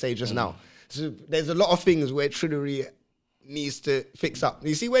just didn't say just now. So there's a lot of things where Trillery needs to fix up.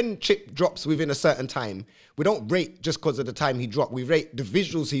 You see, when Chip drops within a certain time, we don't rate just because of the time he dropped. We rate the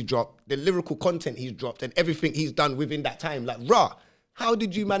visuals he dropped, the lyrical content he's dropped, and everything he's done within that time. Like, how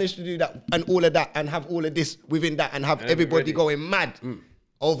did you manage to do that and all of that and have all of this within that and have everybody going mad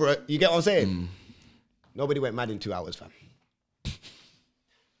over it? You get what I'm saying? Nobody went mad in 2 hours, fam.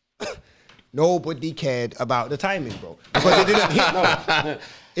 Nobody cared about the timing, bro. Because it didn't hit.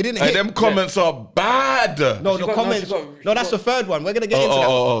 It didn't hit. Them comments are bad. No, the comments. No, that's the third one. We're going to get into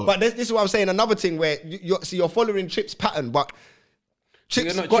that. But this is what I'm saying. Another thing where you're following Chip's pattern, but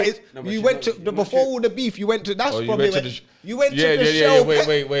Chips got it. You went to before all the beef. You went to you went to the show.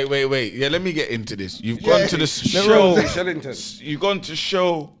 Wait. Yeah, let me get into this. You've gone to the show. You've gone to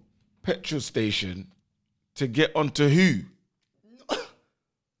show petrol station to get onto who?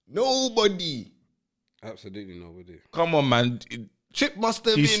 Nobody. Absolutely nobody. Come on, man. Chip must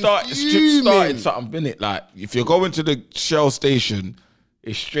have Chip started something, innit? Like, if you're going to the Shell station,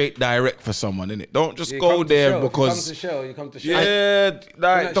 it's straight direct for someone, innit? Don't just go there because... You come to Shell. Yeah,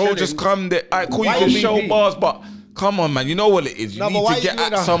 like, don't just come there. I call you to Shell bars, but come on, man. You know what it is. You need to get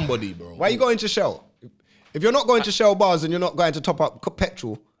at somebody, bro. Why are you going to Shell? If you're not going to Shell bars and you're not going to top up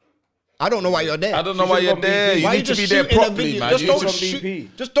petrol, I don't know why you're there. I don't know why you're there. You need to be there properly, man.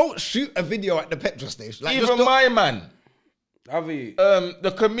 Just don't shoot a video at the petrol station. Like, even my man, Avi,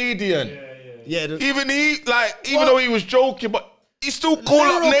 the comedian, even though he was joking, but he still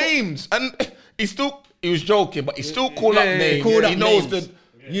called up names, and he was joking, but he still called up names. He knows the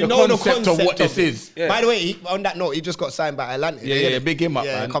concept of what this is. Yeah. By the way, on that note, he just got signed by Atlantic. Yeah, big him up,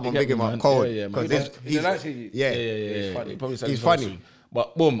 man. Come on, big him up. Cold. Yeah, he's funny. He's funny.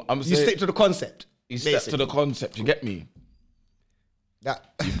 But boom, I'm You saying stick to the concept. you step to the concept. You get me?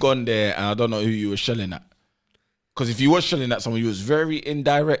 That You've gone there, and I don't know who you were shelling at. Because if you were shelling at someone, you was very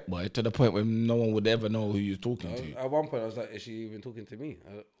indirect, boy, to the point where no one would ever know who you was talking to. At one point, I was like, is she even talking to me?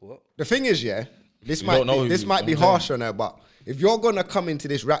 What? the thing is, yeah, this You might don't know be, who this you- might be I'm harsh on her, but if you're gonna come into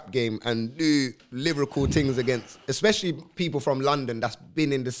this rap game and do lyrical things against, especially people from London that's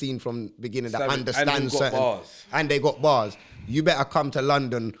been in the scene from beginning, that Savage, understand and they've got certain, bars. and they got bars, you better come to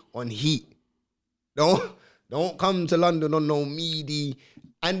London on heat. Don't come to London on no meaty.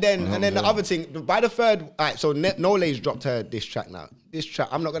 And then the other thing, by the third, all right, so Nole's dropped her diss track now. This track,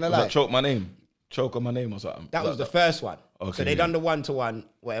 I'm not gonna Was lie. that choke my name? Choke on my name or something? That was the first one. Okay, So they done the 1-to-1,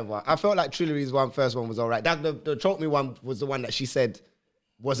 whatever. I felt like Trillery's first one was all right. That the Choke Me one was the one that she said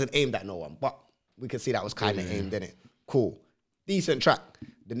wasn't aimed at no one, but we could see that was kind of aimed, innit? Cool. Decent track.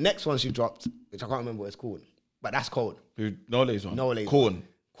 The next one she dropped, which I can't remember what it's called, but that's cold. Nole's one. Nole's Corn.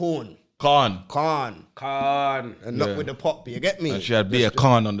 Khan. Can't. And not with the pop, you get me? And she had beer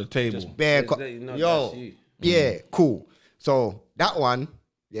Khan on the table. Bare Yeah, you know, Yo, that's you. yeah, cool. So that one,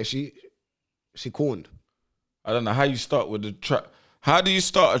 yeah, she corned. I don't know how you start with the track. How do you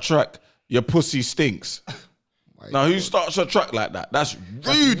start a track? Your pussy stinks. Now, who starts a track like that? That's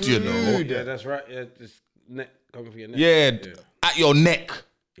rude, you know. Yeah, that's right. Yeah, just neck coming for your neck. Yeah, at your neck.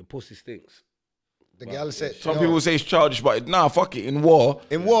 Your pussy stinks. The girl said, Some yo, people say it's childish, but nah, fuck it. In war,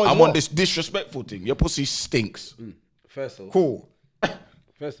 In war is I'm war. on this disrespectful thing. Your pussy stinks. First of all, cool.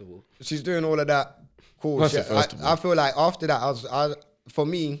 first of all, She's doing all of that. Cool. What's She- it, first of all? I feel like after that, for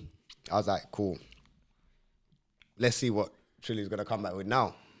me, I was like, cool. Let's see what Trilly's gonna come back with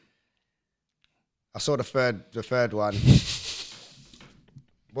now. I saw the third one.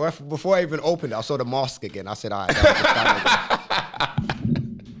 Before I even opened it, I saw the mask again. I said, all right,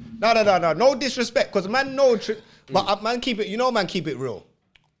 that was the time again. No disrespect, because man, but man, keep it real.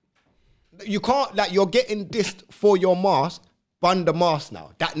 You can't, like, you're getting dissed for your mask. Bun the mask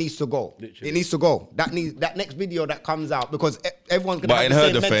now. That needs to go. Literally. It needs to go. That next video that comes out, because everyone's gonna But in have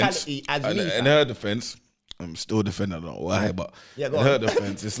her the same defense, mentality as in me. fam. her defense, I'm still defending. I don't know why, but Yeah, go in her on.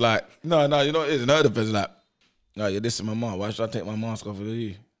 defense, it's like no, you know what it is. In her defense, like, no, you're dissing my mom. Why should I take my mask off with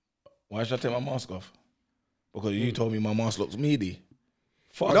you? Why should I take my mask off? Because you told me my mask looks meaty.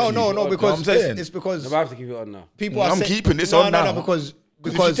 Fuck No, you. no, You know what because I'm saying? it's because I have to keep it on now. people I'm are saying, keeping this no, on no, now. No, because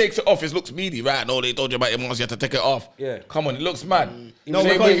if she takes it off, it looks meaty, right? No, they told you about your mask, you have to take it off. Yeah. Come on, it looks mad. no,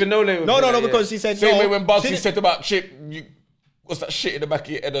 Same because, way with no label. no, because he said Same no. way when Bugsy She- said about Chip, what's that shit in the back of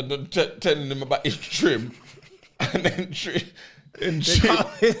your head and telling him about his trim. And then Chip trimmed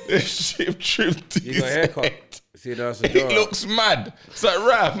You his got a haircut. head. See, that's a It looks mad. It's like,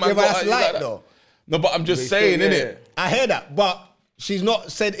 rap, man. Yeah, but that's you like light that. though. No, but I'm just saying, yeah, innit? I hear that, but she's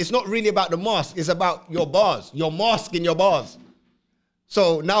not said it's not really about the mask, it's about your bars. Your mask in your bars.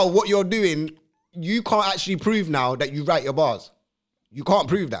 So now what you're doing, you can't actually prove now that you write your bars. You can't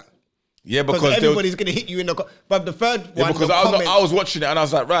prove that. Yeah, Because because everybody's gonna hit you in the but the third yeah, one, because the comments- I was watching it and I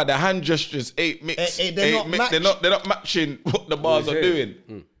was like, right, the hand gestures ain't mixed. They're not matched. They're not matching what the bars What are you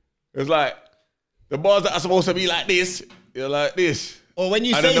doing. It's like the bars that are supposed to be like this, you're like this. Or when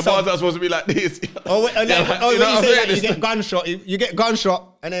you and say then the bars something- that are supposed to be like this. Or when, you're like, like, or you when know you what I'm say saying? that you get gunshot, you get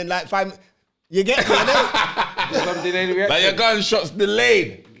gunshot, and then like you get me, innit? Some delayed reaction. Like your gunshot's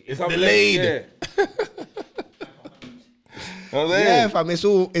delayed. It's Some delayed. Yeah. You know what I'm Yeah, saying? fam,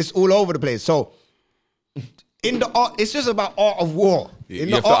 it's all over the place. So in the art, it's just about art of war. You In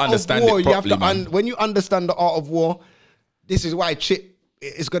have the to art understand of war, it you have to properly, man. when you understand the art of war, this is why Chip,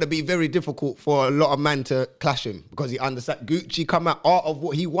 it's going to be very difficult for a lot of men to clash him, because he understands. Gucci come out art of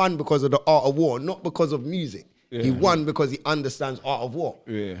war. He won because of the art of war, not because of music. He won because he understands art of war.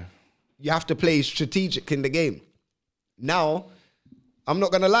 Yeah. You have to play strategic in the game. Now, I'm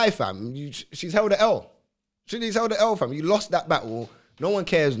not gonna lie, fam. She's held the L. She's held the L, fam. You lost that battle. No one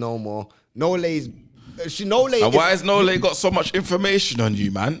cares no more. Nole's. Nole. And why has Nole got so much information on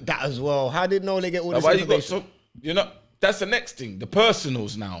you, man? that as well? How did Nole get all Like, this why you got information? so? You know, that's the next thing. The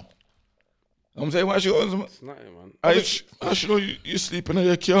personals now. I'm saying, why she got so much? It's nothing, man. I should know you sleeping in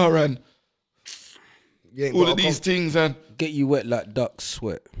your car and You ain't all got of a these things and Get you wet like duck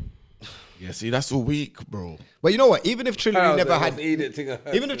sweat. yeah, see, that's all weak, bro. But you know what? Even if Trillery never had, Even if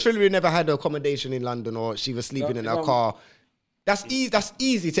even if Trillery never had accommodation in London, or she was sleeping in her no. car, that's easy. That's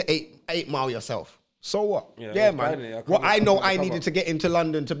easy to 8 mile yourself. So what? Yeah, Yeah, it's man. fine, yeah. Well, I know I Come needed on. to get into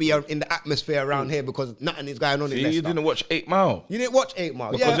London to be in the atmosphere around here, because nothing is going on in See, Leicester. you didn't watch 8 Mile. You didn't watch 8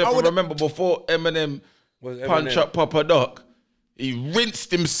 Mile. Because yeah, if I you would. remember before Eminem Was punch Eminem- up Papa Doc, He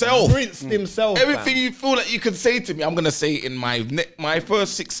rinsed himself. Everything you feel like you can say to me, I'm gonna say in my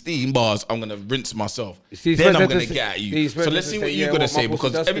first 16 bars. I'm gonna rinse myself. Then I'm gonna get at you. So let's see what you're gonna say,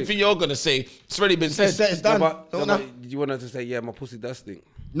 because everything you're gonna say, it's already been said. It's done. But you want her to say, yeah, my pussy does stink.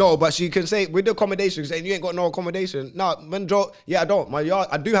 No, but she can say with the accommodation, saying you ain't got no accommodation. No, man, Joe, I don't. My yard,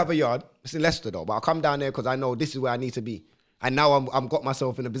 I do have a yard. It's in Leicester though, but I'll come down there because I know this is where I need to be. And now I'm got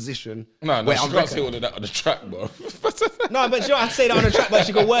myself in a position No, where she I'm can't say all of that on the track, bro. No, but she don't have to say that on the track, but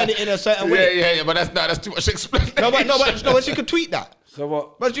she can word it in a certain way. Yeah, but that's too much explanation. No, but she could tweet that. So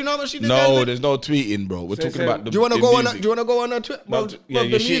what? But you know what she did? No, there's no tweeting, bro. We're talking about the. Do you want to go on her Twitter?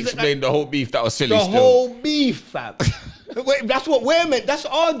 Yeah, she explained the whole beef. That was silly. The whole beef, fam. Wait, that's what we're meant. That's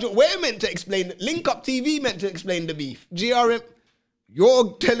our job. We're meant to explain. Link Up TV meant to explain the beef. GRM,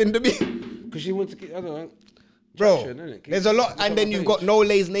 you're telling the beef. Because she wants to get, I don't know. Bro, traction, there's a lot, and then you've got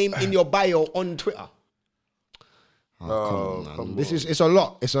Nolay's name in your bio on Twitter. Oh, come on, man. It's a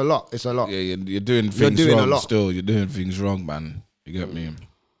lot. Yeah, you're doing things wrong still. You're doing things wrong, man. You get me?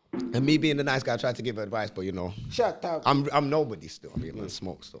 And me being the nice guy, I tried to give her advice, but you know, shut up. I'm nobody still. I mean, man,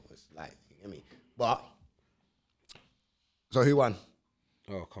 smoke still. It's like, you get me? But so who won?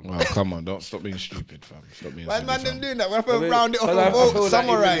 Oh, come on. Don't stop being stupid, fam. Stop being Why silly, man them fam. doing that? We have to round it off and vote,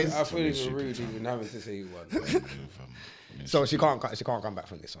 summarize. I feel even rude even having to say who won. So she can't come back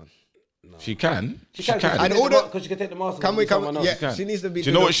from this one. No. She can. And all the, because she can take the master. Can we come? else. Yeah, she needs to be. Do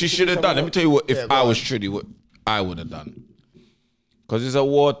you know what she should have done? Let me tell you what. If I was Trinity, what I would have done. Because it's a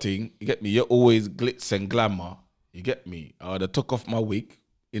war thing. You get me? You're always glitz and glamour. You get me? I would have took off my wig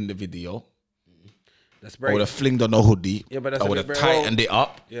in the video. That's I would have flinged on a hoodie. Yeah, but that's I would have tightened it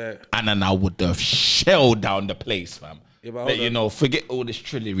up. Yeah. And then I would have shelled down the place, fam. Yeah, but Let you know, forget all this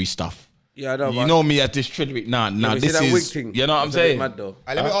trillery stuff. Yeah, I know. You know me at this trillery. Nah, this that is. wig thing, You know what I'm saying? Mad though.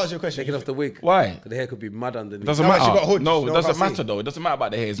 Let me ask you a question. Taking off the wig. Why? The hair could be mud underneath. It doesn't No, matter. she got hood. No, No, it doesn't I see. matter though. It doesn't matter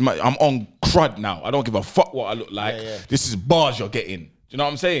about the hair. I'm on crud now. I don't give a fuck what I look like. Yeah. This is bars you're getting. Do you know what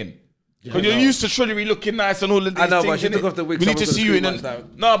I'm saying? Because you're used to trillery looking nice and all of these I know, things. but she innit? took off the wig, We need to someone's see you in gonna a... scream like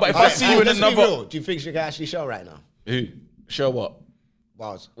that. No, but if I see you in let's be another... real. Do you think she can actually show right now? Who? Show what?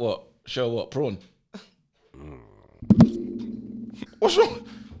 Bars. What? Show what? Prawn? What's wrong?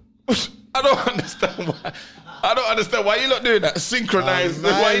 I don't understand why. I don't understand why you not doing that. Synchronized.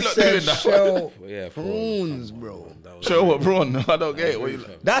 Why you not doing that? Show Yeah, prawns, bro. Show what prawn? I don't get it. What you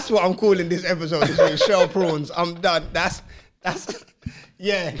That's what I'm calling this episode. This week, shell prawns. I'm done. That's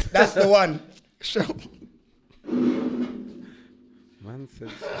yeah. That's the one. Shell Man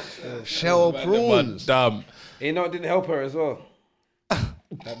said, shell prawns. Damn. you know, it didn't help her as well.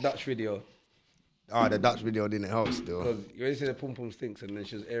 That Dutch video. Oh, the Dutch video didn't help still. Because you already see the pum pum stinks, and then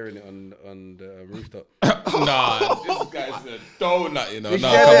she was airing it on the rooftop. Nah, this guy's a donut, you know. Nah,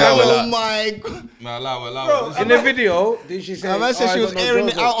 said come that, allow Oh it. my god. Nah, allow it. In the video, did she say? My man said "Oh, she I was got no airing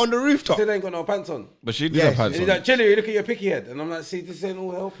it drawers out on." on the rooftop. She ain't got no pants on. But she did Yeah, have pants And he's on. like, Chili, look at your picky head. And I'm like, see, this ain't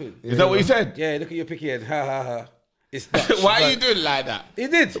all helping. Is that what he said? Yeah, look at your picky head. Ha ha ha. It's Dutch. Why are you doing like that? He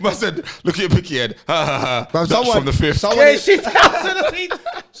did. I said, look at your picky head. Ha ha ha. But That's from the fifth. Yeah, shit.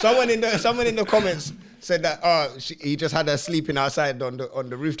 Someone in the comments said that he just had her sleeping outside on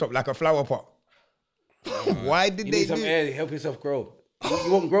the rooftop like a flower pot. Why did You they need some do? air to help yourself grow.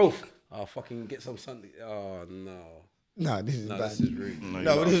 You want growth? Oh, fucking get some sun. Oh, no. Nah, this is No, bad. this is rude.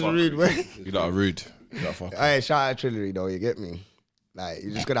 No, this is rude, man. You lot are rude. You lot are fucking. Hey, shout out Trillery though, you get me? Like,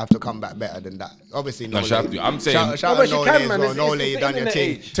 you're just gonna have to come back better than that. Obviously, No, shout out to you. I'm saying- shout No, out but she Nole can, as man. well. It's Nole, the you done your internet thing.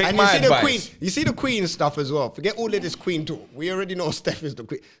 age. Take And my you see the advice. queen. You see the queen stuff as well. Forget all of this queen talk. We already know Steph is the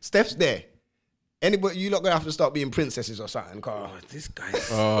queen. Steph's there. Anybody, you lot gonna have to start being princesses or something, Carl. Oh, this guy's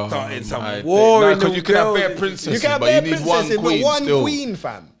starting some my war days. in Nah, 'cause the you can have girls. bare princesses, You can have but you bare need one princesses, but queen one still. queen,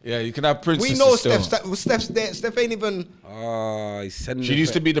 fam. Yeah, you can have princesses We know still. Steph's there. Steph ain't even. Oh, he's sending She it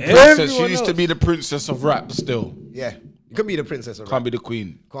used for to be the princess. She everyone used to else. be the princess of rap still. Yeah, you can be the princess. Of Can't rap. be the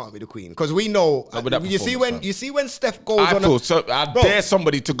queen. Can't be the queen because we know. Not with that You see performance, fam. when Steph goes I on. feel so. I Bro. dare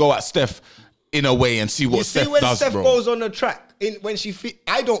somebody to go at Steph in a way and see what You see Steph when does, Steph bro. goes on the track, when she,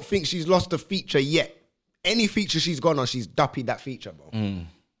 I don't think she's lost a feature yet. Any feature she's gone on, she's duppied that feature, bro.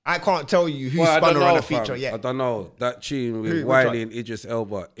 I can't tell you who Well, I spun don't her on know, a feature fam. yet. I don't know. That tune with Who? Which Wiley one? and Idris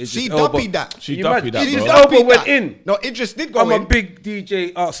Elba. She duppied that. She You duppied mad? that, Idris bro. Elba went in. No, Idris did go I'm in. a big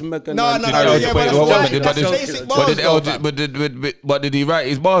DJ, ask Megan. No, and no, DJ. no, yeah, but that's right. That's basic bars, though, fam. But did he write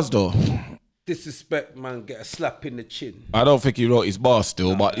his bars though? Disrespect, man. Get a slap in the chin. I don't think he wrote his bars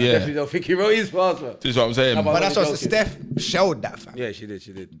still, but I yeah. definitely don't think he wrote his bars, man. This is what I'm saying. No, But that's what joking. Steph showed that, fam. Yeah, she did.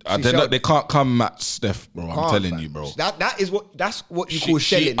 She did. They can't come match Steph, bro. I'm Can't, telling fam. you, bro. That's what you call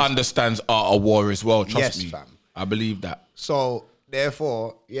She shelling. understands art of war as well. Trust Yes, me. fam. I believe that. So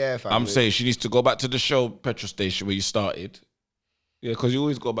therefore, yeah, fam. I'm saying she needs to go back to the show petrol station where you started Yeah, because you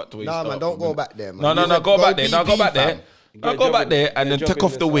always go back to where you Nah, start man, don't from, go innit? back there, man. No, go back there. No, go back there. Get No, a go job back in- there get and a then job take in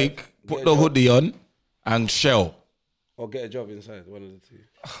off the the side. wig, Get put a the job. hoodie on, and shell. Or get a job inside, one of the two.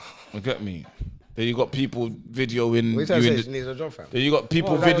 You get me? Then you got people videoing What you you trying to in say? the, She needs a job, fam. then you got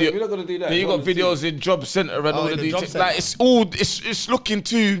people No, video. we're not gonna do that. Then you One got of the videos in job center and all in of the these. job things. centre. Like it's all it's looking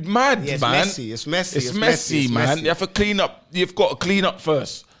too mad, Yeah, it's man. messy. It's messy. It's messy, man. messy. You have to clean up. You've got to clean up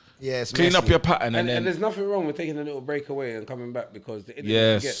first. Yeah, it's Clean up messy. your pattern And and there's then nothing wrong with taking a little break away and coming back because the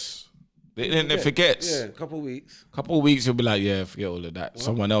internet forgets. yes, the internet forgets. Yeah, a couple of weeks. Couple of weeks you'll be like, yeah, forget all of that.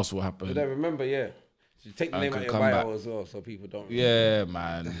 Someone else will happen. But then remember, yeah. You take the I name can out your come bio back. as well so people don't. Yeah,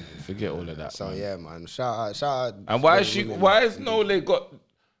 man. Forget all of that. So man. yeah, man. Shout out. And why to is she? women. Why is Nole got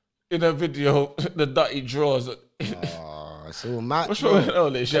in a video the dirty drawers? Oh, it's all mad. What's wrong with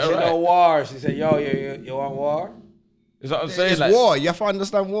Nole? Is she She said, no alright? war. She said, yo, you want war? Is that what I'm saying? It's Like, war. You have to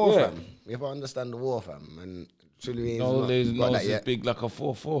understand war, Yeah. fam. You have to understand the war, fam. And truly, Nole is got that yet. big like a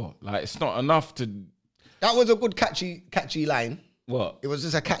 4-4. Like it's not enough to That was a good catchy line. what? It was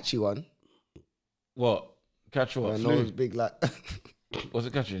just a catchy one. What? Catch what? And Flu? Noel's big like. What's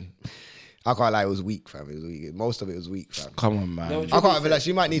it catching? I can't lie, it was weak, fam. It was weak. Most of it was weak, fam. Come on, man. No, I can't feel like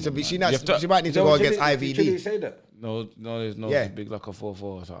she might need to be. She might need to No, go she against didn't- She didn't IVD. say that. No, there's no Yeah. big like a 4-4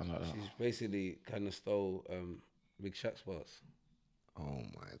 or something like that. She's basically kind of stole Big Shaq's bars. Oh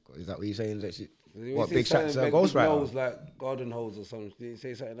my god, is that what you're saying? That she? You What say Big something Shaq's big ghostwriter? nose like garden hose or something. Did you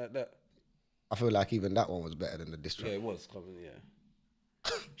say something like that? I feel like even that one was better than the diss track. Yeah, it was coming.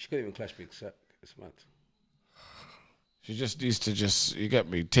 Yeah, she couldn't even clash Big Shaq. It's mad. She just needs to you get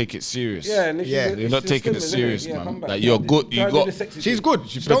me, take it serious. Yeah, and if Yeah. she's- You're if not she's taking it slimming, innit? serious, Yeah, man. come back. Like, you're good, Try you and do got- the sexy She's shit. good.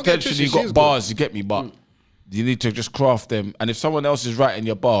 She Don't get potentially twisted, got she's bars, you get me, but you need to just craft them. And if someone else is writing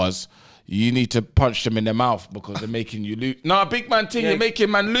your bars, you need to punch them in the mouth because they're making you lose. Nah, big man thing, Yeah. you're making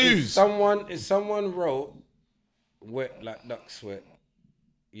man If lose. someone wrote wet like duck sweat,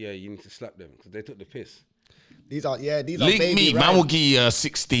 yeah, you need to slap them because they took the piss. These are these are Link baby me, man rhymes. will give you a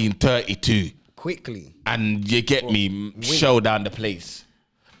 16-32 Quickly. and you get me, show down the place.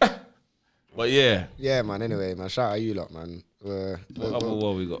 But yeah, Yeah, man. Anyway, man. Shout out you lot, man. what other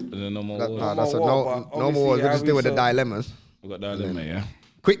war we got? No more wars. Nah, that's a war, no but more. obviously, We'll just how deal with the we dilemmas. We got that limit, yeah.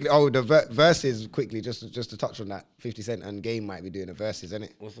 Quickly, the verses quickly. Just to touch on that, 50 Cent and Game might be doing the verses,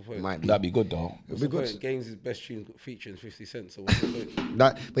 innit? What's the point? Might be. That'd be good though. What's be the good. point? Games' best tune featuring 50 Cent. So what's the point?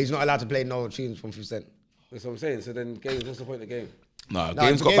 But he's not allowed to play no tunes from 50 Cent. That's what I'm saying. So then Games, what's the point of the game? No, Nah,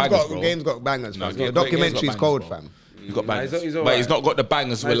 Game's got bangers, bro. Game's got bangers, No, fam. Game's The got documentary's bangers, cold, bro. fam. He's got Nah, bangers, he's but alright. he's not got the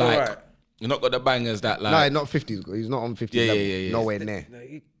bangers Nah, we he's like. alright. He's not got the bangers that like. Nah, not 50's good. He's not on 50 Yeah, level. yeah, yeah. Nowhere near. Nah,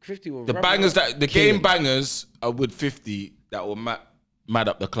 50 will The rub bangers it up. that the game bangers are with 50 that will mad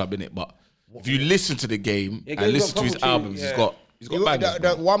up the club in it. But if you listen to the game Yeah, and Game's listen got to his couple albums, tunes, he's got bangers. The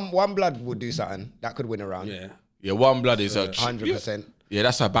bro. one blood would do something that could win a round. Yeah. Yeah, One Blood is a 100%. Yeah,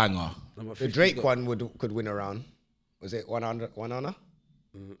 that's a banger. Number The 50's Drake got- one could win a round. Was it 100? 100?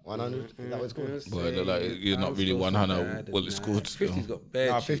 100? Is that what it's called? But it look like you're not really 100. Well, it's called. 50's got bad.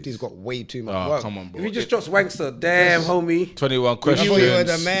 Nah, tunes. 50's got way too much Oh, work. come on, bro. If you just drops Wankster, damn, homie. 21 I thought you were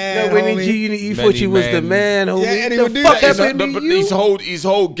questions. the man, No, when in homie. G Unit, you Many thought you was the men. man, homie. Yeah, and he the would do fuck that. His- happened to but you? his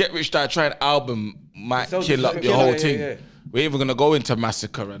whole Get Rich Die Trying album might So- kill up so- your yeah, whole yeah, thing. yeah. We're even gonna go into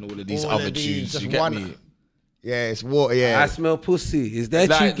Massacre and all of these All other of these, tunes. just You get one- me? Yeah, it's water, yeah. I smell pussy. Is that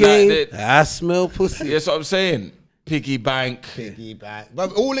Like- you, like game? that- I smell pussy. That's what I'm saying. Piggy Bank. Piggyback.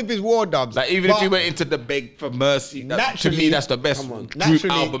 But all of his war dubs. Like even if but he went into the Beg for Mercy, to Naturally- me that's the best Come on. group Naturally-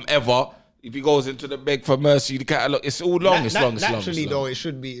 album ever. If he goes into the Beg for Mercy, the catalog, it's all long. It's long. It's long. Naturally, It's long. though, it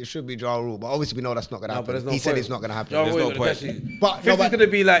should be Ja Rule, but obviously we know that's not gonna No, happen. but there's no He said point. it's not gonna happen. Ja There's Rule no gonna point. catch you. But 50's gonna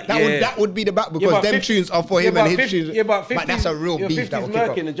be like, yeah. that would be the back because Yeah, but them 50 tunes are for him but and his 50 tunes. Yeah, but but that's a real beef 50's that will kick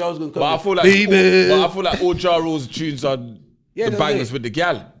up. murking and Joe's gonna come. But I feel like, baby, but I feel like all Ja Rule's tunes are Yeah, the that's bangers it. with the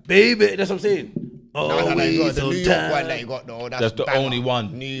gal. baby. That's what I'm saying. No, you got Always the on New York time. one that you got though. That's the banger. only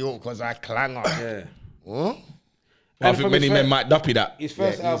one. New York was a clanger. Yeah. Huh? I And think from many his men first- might duppy that. His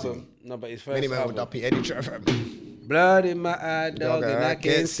first Yeah, album. No, but his first Many men album. would duppy Eddie Trevor. Blood in my eye, dog, and I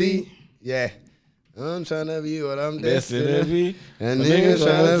can't see. Yeah. I'm trying to be what I'm Destined destined to to be. be. And niggas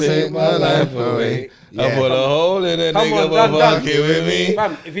trying to take my life away. I Yeah. put a hole in a Come nigga on, for done. fucking with me.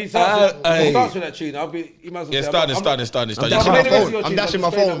 Fam, if he starts Aye. with that tune, I'll be. He might as well Yeah, say, starting. I'm You dashing can't- my the rest of phone. your I'm tunes, dashing I'm my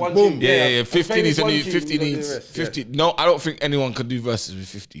just playing phone. that one Boom. tune. Yeah. I'm 50 playing needs a one new. tune, 50 you gotta do needs the rest, 50. No, I don't think anyone could do verses with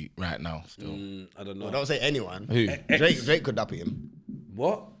 50 right now. Still, I don't know. Well, don't say anyone. who? Drake could duppy him.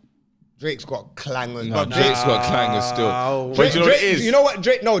 What? Drake's got clangers. No, Drake's got clangers still. Drake, But you know what it is? You know what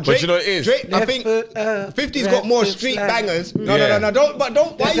Drake? No, Drake. But you know what it is? Drake. I think 50's got more street bangers. No. Don't.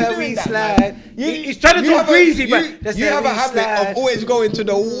 Why are you doing that? He's trying to talk greasy, but you have a habit of always going to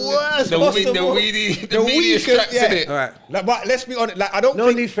the worst possible. The weediest tracks in it. All right. Like, but let's be honest. Like, I don't No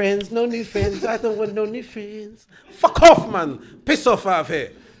think. new friends. I don't want no new friends. Fuck off, man. Piss off out of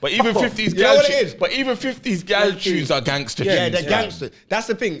here. But even Fuck off. 50's You know what it gal is? But even 50's gal tunes are gangster Yeah, tunes. they're gangster. That's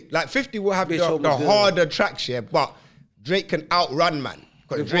the thing. Like 50 will have Bitch, the hold my gun. harder tracks, yeah, but Drake can outrun man.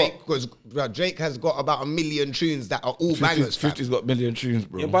 With Because Drake has got about 1 million tunes that are all bangers. 50's got million tunes,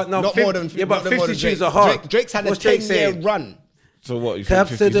 bro. Yeah, but no, Not more than 50. but not more 50 than tunes Drake. are hard. Drake's had What's a Drake 10-year saying? run. So what? You Cups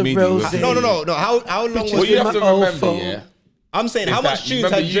think to 50's the media? rose. No. How long was What you it? have to my remember, phone. yeah. I'm saying, is how that much tunes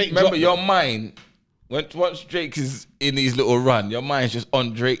remember has Drake Remember dropped? your mind, once Drake is in his little run, your mind's just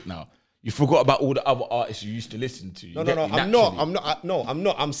on Drake now. You forgot about all the other artists you used to listen to. You No. get me? I'm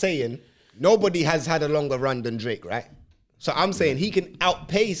not. I'm saying nobody has had a longer run than Drake, right? So I'm saying he can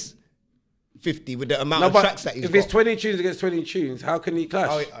outpace 50 with the amount No, of but tracks that he's if got. it's 20 tunes against 20 tunes, how can he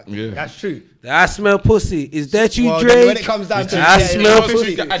clash? Yeah. That's true. I smell pussy. Is that you, Well, Drake? when it comes down to I smell 50,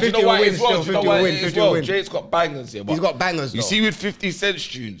 pussy. 50 And you know what will it is win well? still, You know 50 what will it win, is 50 well? will win. Drake's got bangers here. He's got bangers, You though. see with 50 Cent's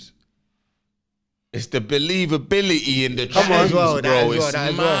tunes, it's the believability in the tunes, Come on, as well, bro. that It's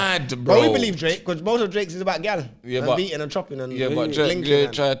as well. mad, bro. But we believe Drake because most of Drake's is about gal and but- beating and chopping and but linking. Drake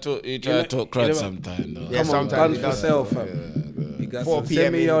and- try to talk crud sometimes, though. Yeah, Come on, sometimes guns he for does. sale, fam. You got 4 some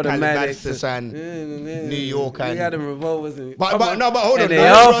p.m. in semi-automatics Calabasas and New York You and- got them revolvers. And But hold on. And they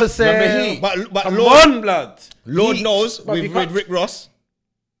Lord all Ross- for sale. remember he- But Come Lord, on, blood. Lord Heat. knows But you with can't- Rick Ross,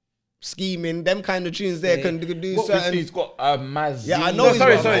 scheming, them kind of tunes there can do What certain. he's got a Mazzy. Yeah, I know No, he's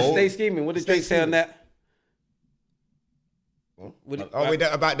sorry, got sorry. more. Stay scheming. What did Stay Drake say on scheming. that? What did-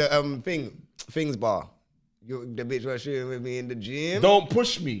 Oh, about the things bar. The bitch was shooting with me in the gym. Don't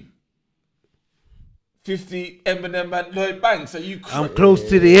push me. 50 Eminem and Lloyd Banks. Are you I'm close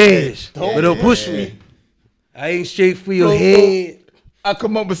to the edge, but don't push me. I ain't straight for your head. I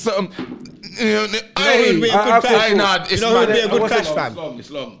come up with something. You know who would be a good clash? You know You know who would be a good what's clash, it- fam? It's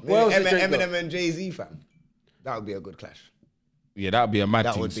long. What else is Drake got? Eminem and Jay-Z, fam. That would be a good clash. Yeah, that'd be a mad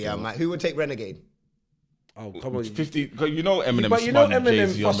That thing would be a still. mad. Who would take Renegade? Oh, come on. 50, cause you know Eminem But you know spun Eminem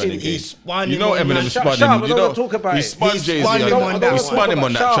Jay-Z on fucking- Renegade. He spun You him know on Eminem that. spun Shut up, him. I You don't know wanna talk about he it. spun He Jay-Z spun him on on that. that We one. spun him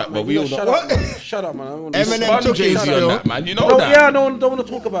on that Shut track, up, but man. we all Shut know. up. Shut up, man. I don't wanna- Eminem Spun took his Jay-Z on still. that, man. You know No, that. yeah, I don't want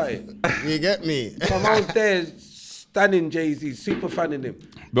to talk about it. You get me? I'm out there standing Jay-Z, super fanning him.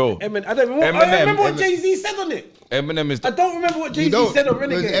 Bro, Eminem, I don't remember what Jay-Z said on it. Eminem is I the don't remember what You Jay-Z don't. said on Because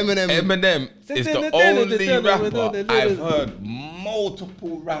Renegade. Eminem is the only rapper I've heard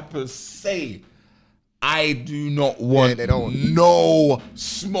multiple rappers say, I do not want they don't. no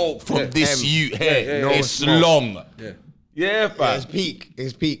smoke from this M. youth here. yeah, It's smoke. long. Yeah. Yeah, Yeah, fam. it's peak.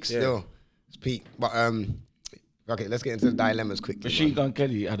 It's peak still. It's peak. But okay, let's get into the dilemmas quickly. Machine Gun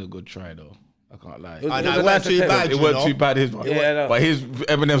Kelly had a good try though. I can't lie. It was no, a it nice wasn't too attempt. bad. It you wasn't know. too bad his one. Yeah, I know. But his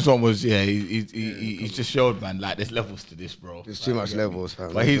Eminem's one was he just showed man like there's levels to this, bro. There's too much levels,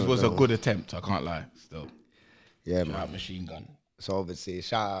 fam. But his There's was a levels. good attempt. I can't lie. Still, Yeah, shout man. out Machine Gun. So obviously,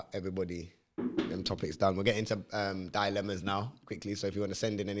 shout out everybody. Them topics done. We're getting to dilemmas now quickly. So if you want to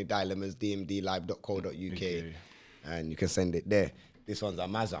send in any dilemmas, dmdlive.co.uk, and you can send it there. This one's a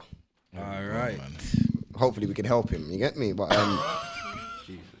Mazza. All right. Hopefully we can help him. You get me? But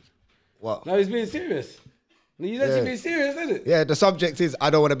what? No, he's being serious. He's actually being serious, isn't it? Yeah, the subject is I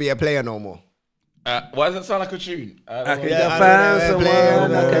don't want to be a player no more. Why does that sound like a tune? I can Yeah, I find don't know,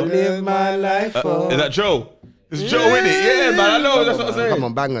 someone I can player, live my life for. Is that Joe? It's Joe in it. Yeah, man. I know. That's what I'm saying. Come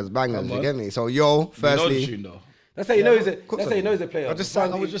on, bangers. You on. get me? So yo, You know the firstly, tune though. That's how you know he's a. That's how you know he's a player. I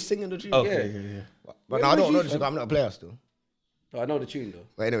was just singing the tune. Okay. Yeah. But no, I don't know the tune. I'm not a player still. Oh, I know the tune though.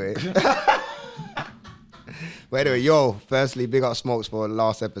 But anyway. But anyway, yo, firstly, big up Smokes for the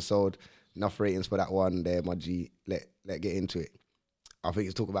last episode. Enough ratings for that one there, my G. Let get into it. I think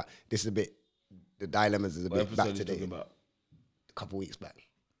it's talk about this is a bit the dilemmas is a What bit back episode you to date. talking about? A couple weeks back.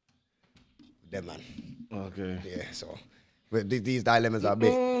 Them man. Okay. Yeah, so but these dilemmas are a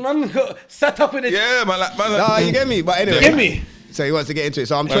bit. Man got sat up in the. Yeah, man. Like, man. Nah, you get me? But anyway. Give me. So he wants to get into it.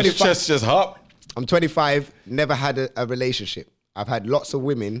 So I'm Man, your 25. chest just hop. I'm 25, never had a relationship. I've had lots of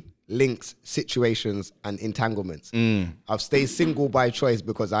women, links, situations, and entanglements. I've stayed single by choice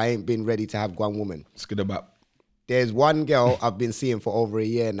because I ain't been ready to have one woman. Let's get about. There's one girl I've been seeing for over a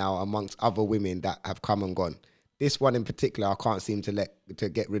year now amongst other women that have come and gone. This one in particular, I can't seem to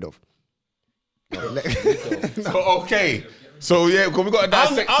get rid of. So, okay. So yeah, because we got to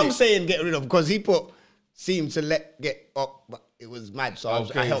dissect I'm it. saying get rid of because he seemed to get up, but it was mad. So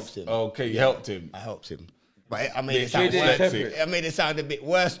I helped him. Okay, you helped him. I helped him. But I made it sound a bit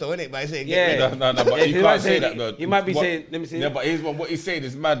worse though, innit? By saying No, but you can't say that though. He might be saying, let me see. Yeah, but what he's saying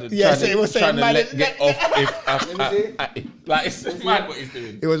is mad. Yeah, so he was saying mad. Get off like it's mad what he's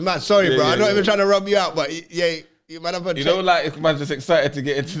doing. It was mad. Sorry, bro. I'm not even trying to rub you out, but yeah, you might have. You know, like if man's just excited to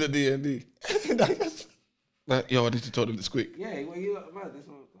get into the D&D. Like, yo, I need to tell them this quick. Yeah, well, you man, this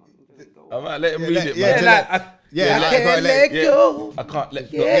one. I might let him read it, man. Let go. I can't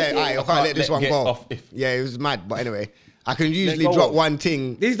let go. I can't let this one go. Yeah, it was mad. But anyway, I can usually drop one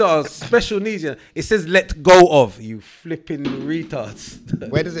thing. These are special needs. It says let go of, you flipping retards.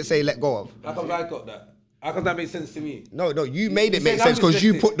 Where does it say let go of? How come I got that? How come that makes sense to me? No, you made it make sense because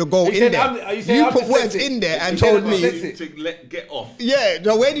you put the goal in there. You put words in there and told me to get off. Yeah,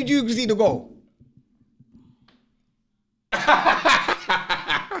 no, where did you see the goal?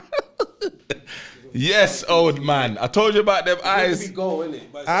 Yes, old man. I told you about them eyes. Go,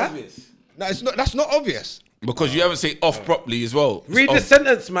 innit? But it's obvious. No, it's not. That's not obvious. Because you haven't said off properly as well. Read the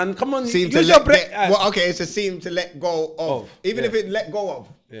sentence, man. Come on. Seem to let well, okay, it's a seem to let go of. Even if it let go of.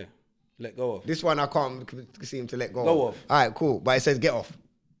 Yeah. Let go of. This one I can't seem to let go of. All right, cool. But it says get off.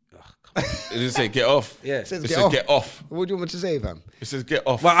 It didn't say get off. Yeah. It says get off. What do you want me to say, fam? It says get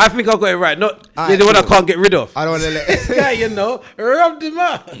off. Well, I think I got it right. Not the one I can't get rid of. I don't want to let this guy, you know, rubbed him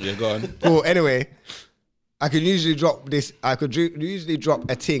out. Yeah, go on. Cool. Anyway, I can usually drop this. I could usually drop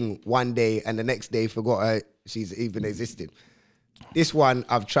a thing one day and the next day forgot her she's even existed. This one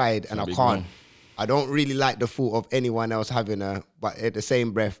I've tried and I can't. One. I don't really like the thought of anyone else having her, but at the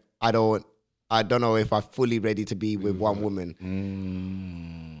same breath, I don't know if I'm fully ready to be with one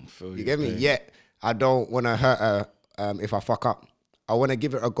woman. You get me? Yet I don't want to hurt her if I fuck up. I want to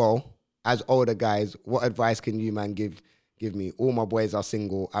give it a go. As older guys, what advice can you, man, give me? All my boys are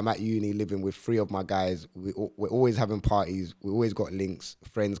single. I'm at uni living with 3 of my guys. We're always having parties. We always got links,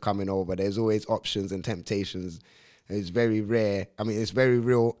 friends coming over. There's always options and temptations. It's very rare. I mean, it's very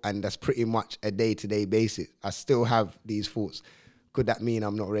real, and that's pretty much a day-to-day basis. I still have these thoughts. Could that mean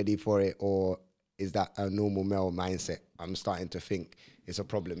I'm not ready for it, or is that a normal male mindset? I'm starting to think it's a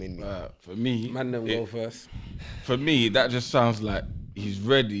problem in me. For me, man, then go first. For me, that just sounds like he's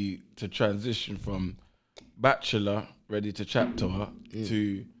ready to transition from bachelor, ready to chat to her,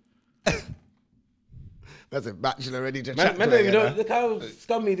 to. That's a bachelor ready to chat to her. Man, don't even know. Look how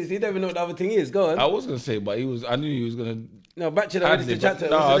scummy this. He don't even know what the other thing is. Go on. I was gonna say, but I knew he was gonna. No, bachelor ready to chat to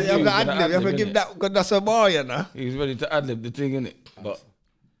her. No, I'm not ad-lib. You have to give that because that's a bar, you know. He was ready to ad-lib the thing, innit? But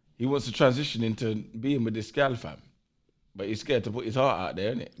he wants to transition into being with this gal, fam. But he's scared to put his heart out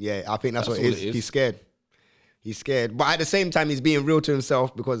there, innit? Yeah, I think that's what it is. He's scared. He's scared. But at the same time, he's being real to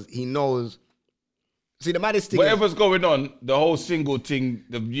himself because he knows. See, the maddest thing whatever's going on, the whole single thing,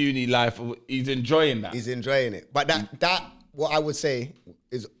 the uni life, he's enjoying that. He's enjoying it. But that what I would say,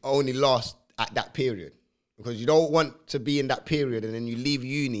 is only lost at that period. Because you don't want to be in that period and then you leave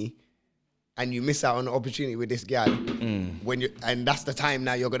uni and you miss out on the opportunity with this gal. And that's the time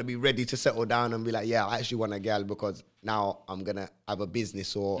now you're going to be ready to settle down and be like, yeah, I actually want a gal because now I'm going to have a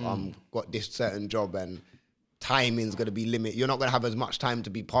business or I've got this certain job and timing's going to be limited. You're not going to have as much time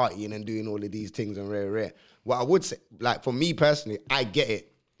to be partying and doing all of these things and rare. What I would say, like for me personally, I get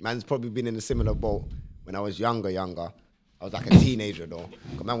it. Man's probably been in a similar boat when I was younger. I was like a teenager though.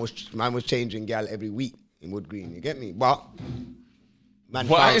 Man was changing gal every week in Wood Green. You get me? But man,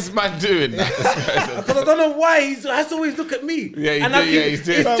 why is man doing that? Because I don't know why he has to always look at me. Yeah, he's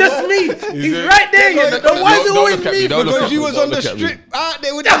doing. It's just me. He's right there. Why is it always me? Because you was on the strip out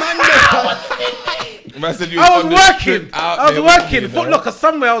there with the man. I was working. Foot Locker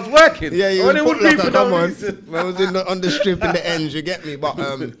somewhere. I was working. Yeah, you was Foot Locker. Come on. Man was on the strip in the ends. You get me? But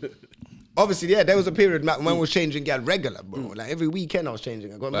obviously, yeah, there was a period man was changing gal regular, bro. Like every weekend I was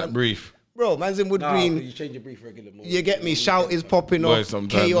changing. Brief. Bro, man's in Wood Green. You change your brief regular. You get me? Shout is popping off.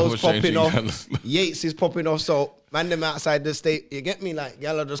 KO's popping off. Yates is popping off. So man, them outside the state. You get me? Like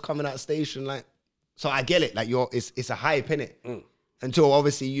gal are just coming out of station. Like, so I get it. Like it's a hype, innit? Until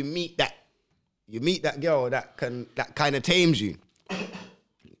obviously you meet that girl that kind of tames you.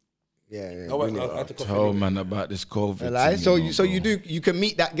 Yeah. Tell man about this COVID. Like, so you can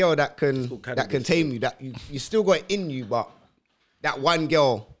meet that girl that can tame you. That you still got it in you, but that one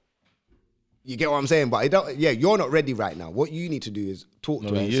girl. You get what I'm saying? But you're not ready right now. What you need to do is talk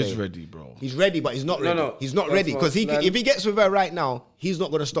to her. He is ready, bro. He's ready, but he's not ready. No, he's not ready. Because if he gets with her right now, he's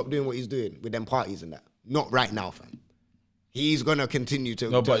not going to stop doing what he's doing with them parties and that. Not right now, fam. He's going to continue to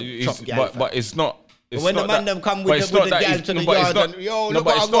but it's not. But when the man them come with the gal to the yard and, yo, look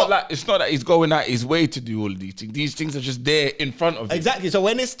what I got. It's not that he's going out his way to do all of these things. These things are just there in front of him. Exactly. So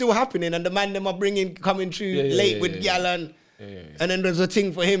when it's still happening and the man them are coming through late with gal and then there's a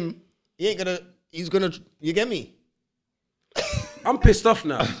thing for him, he ain't he's gonna. You get me? I'm pissed off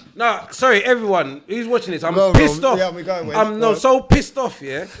now. Nah, sorry, everyone who's watching this. I'm Go, pissed bro. off. Yeah, we go, I'm so pissed off,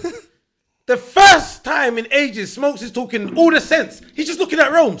 yeah. The first time in ages, Smokes is talking all the sense. He's just looking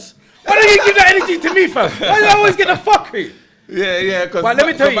at Rome's. Why don't you give that energy to me, fam? Why do I always get the fuckery? Yeah, because But let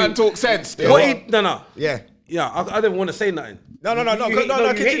me tell you, man talk sense. No. Yeah. Yeah, I don't want to say nothing. No,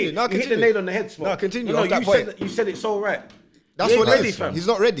 continue. You hit the nail on the head, Smoke. No, continue. No, Off that point. you said it so right. That's He what ain't it ready, is. fam. He's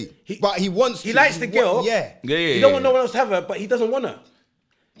not ready. But he wants. He to. likes the girl. Yeah. He don't want no one else to have her, but he doesn't want her.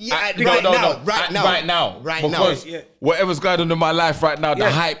 Yeah. Right now. Because Yeah. whatever's going on in my life right now, the Yeah.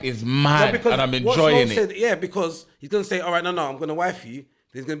 hype is mad, because and I'm what enjoying Smoke it. said, yeah, because he's gonna say, all right, no, I'm gonna wife you.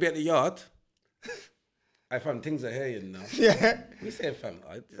 He's gonna be at the yard. I found things are here, you know. Yeah. We said, fam,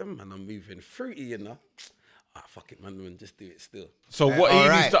 man, I'm moving fruity, you know. Fuck it, man, just do it still. So what he all needs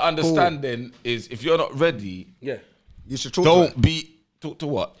right, to understand then is, if you're not ready, Yeah. You should talk to her. don't be talk to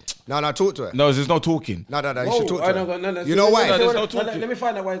what? No, talk to her. No, there's no talking. No. You Whoa, should talk I to her. don't know. You know why? No, there's no talking. Let me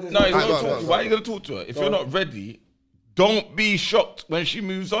find out why there's No, it's Go not on, talking. go Why on. are you gonna talk to her? If you're not ready, don't be shocked when she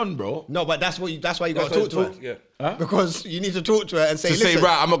moves on, bro. No, but that's why you got to talk to her. Yeah. Because you need to talk to her and say, To say, listen.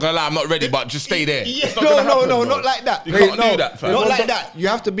 right, I'm not gonna lie, I'm not ready, but just stay there. Yeah, It's not gonna happen, no, bro. not like that. You can't do that, fam. Not like that. You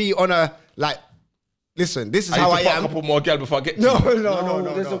have to be on a like. Listen, this is how I need to fuck am. a couple more girls before I get to No, you.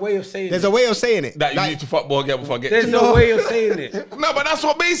 no. There's a way of saying There's it. a way of saying it. That you Like, need to fuck more girls before I get to There's you. no way of saying it. No, but that's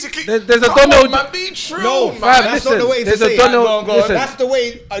what basically. There's a Come Donald- on, man, be true, No, man. that's not the way to there's say a it. Donald. Go on. Listen, that's the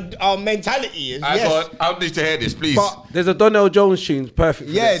way our mentality is. Yes. I need to hear this, please. But there's a Donnell Jones tune perfect.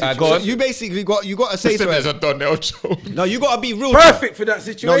 For yeah, this. go so on. you basically got to say Listen, to there's her. a Donnell Jones. No, you got to be real. To her. Perfect for that No,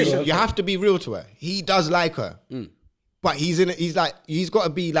 situation. you have to be real to her. He does like her, but he's got to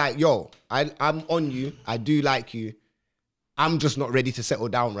be like, yo, I'm on you. I do like you. I'm just not ready to settle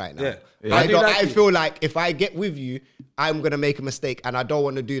down right now. Yeah. I feel like if I get with you, I'm gonna make a mistake, and I don't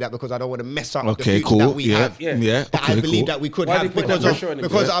want to do that because I don't want to mess up the future that we have. Yeah. That I believe that we could Why do have you put that pressure on him?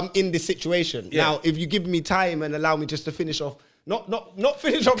 because I'm in this situation. Yeah. Now, if you give me time and allow me just to finish off, not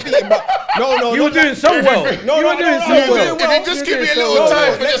finish off beating, but no. You were doing so well. No, You were doing so you're well. doing If you just You're give me a doing little so time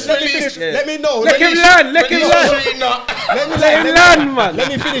well. for just release. Let me know. Let him learn. Let him learn. Let him learn, man. Let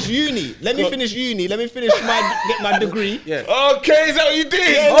me finish uni. Let me finish get my degree. Yeah. Okay, is that what you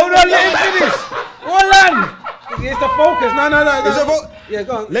did? Hold on, let him finish. Hold on. It's the focus. No. Yeah,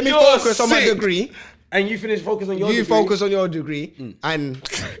 go on. Let me You're focus on my sick. degree. And you finish focus on your You degree. focus on your degree, and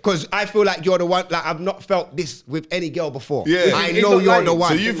because I feel like you're the one. Like I've not felt this with any girl before. Yeah. I He's know not you're lying. the one.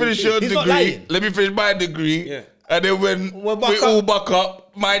 So you finish your He's not degree. lying. Let me finish my degree. Yeah. And then when We'll back we up. all back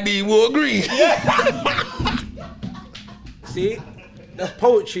up, my D will agree. See? That's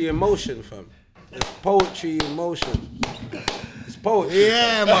poetry in motion, fam. It's poetry in motion. It's poetry.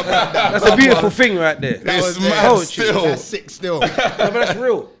 Yeah, my brother. That's a beautiful thing right there. That It's was mad poetry. still. That's sick still. No, but that's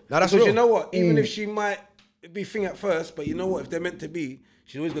real. No, that's because real. you know what? Even if she might be thing at first, but you know what? If they're meant to be,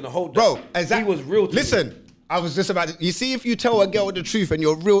 she's always gonna hold that. Bro, exactly. He was real to me. Listen, I was just about to. You see, if you tell a girl the truth and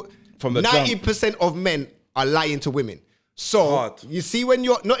you're real, From the 90% of men are lying to women. So Hard. you see, when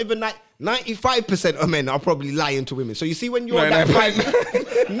you're not even 95% of men are probably lying to women. So you see, when you're that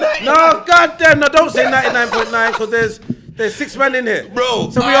 99.9. No, goddamn, no, don't say 99.9 because there's 6 men in here.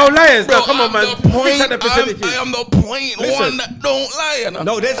 Bro, So we all liars bro, now. Come on, man. I'm the point, Fix out the percentages. I am the point Listen. one that don't lie. You know?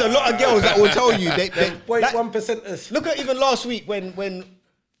 No, there's a lot of girls that will tell you. They 0.1%ers. look at even last week when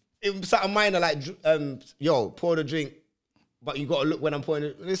it was something minor like, yo, pour the drink, but you got to look when I'm pouring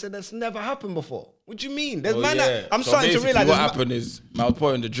it. They said that's never happened before. What do you mean? There's man that I'm So starting to basically realize. what there's happened is I was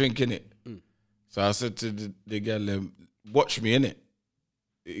pouring the drink in it. So I said to the girl, watch me in it.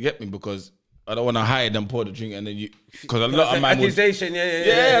 You get me? Because I don't want to hide and pour the drink and then you, because a lot of man would, accusation,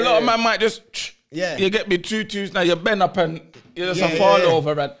 yeah, a lot of man might just, Yeah. you get me 2-2s now, you bend up and you just Yeah, a fall yeah, yeah.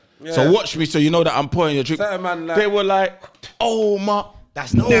 over and so watch me so you know that I'm pouring your drink. Certain man like- They were like, oh my,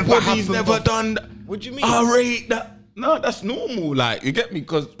 That's never nobody's happened never before. done that. What do you mean? I rate that. No, that's normal. Like, you get me?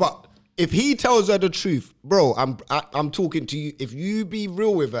 Because But if he tells her the truth, bro, I'm talking to you. If you be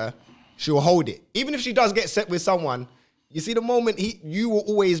real with her, she'll hold it. Even if she does get set with someone, you see the moment you will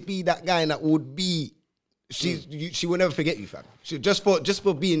always be that guy that would be. She will never forget you, fam. She, just for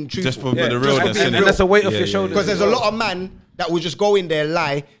being truthful. just for the realness in and it. that's a weight off your shoulders. Because there's a lot of men that will just go in there,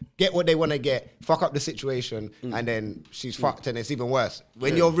 lie, get what they want to get, fuck up the situation, and then she's fucked, and it's even worse.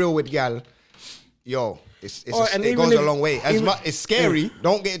 When you're real with gal, yo, And it even goes if- a long way. even- It's scary.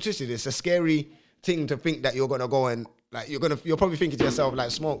 Don't get it twisted. It's a scary thing to think that you're gonna go and like you're probably thinking to yourself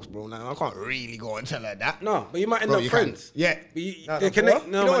like, Smokes, bro. Now I can't really go and tell her that. No, but you might end Bro, up you friends. can. Yeah. But you, No, they no, connect. what? No,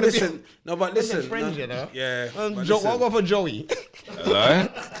 You don't but wanna be- listen. No, but listen. friends, no. you know. Yeah. but What listen. about for Joey?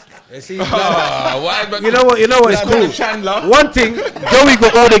 See, Why? you know what? It's Yeah, cool. Chandler. One thing, Joey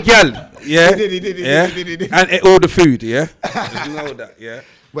got all the gal. Yeah, He did. And all the food, yeah. Just know that, yeah.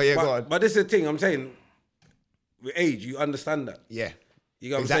 But yeah, go on. But this is the thing I'm saying. With age, you understand that. Yeah. You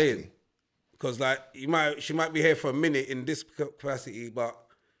know what I'm saying? Because like she might be here for a minute in this capacity, but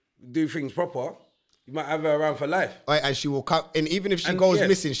do things proper. You might have her around for life. Right, and she will come, and even if she goes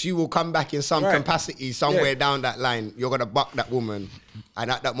missing, she will come back in some capacity somewhere down that line. You're gonna buck that woman,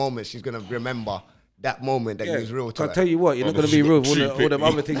 and at that moment, she's gonna remember that moment that you was real to her. I'll tell you what, you're not gonna be real with all them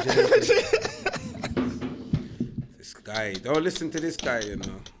other things. This guy, don't listen to this guy, you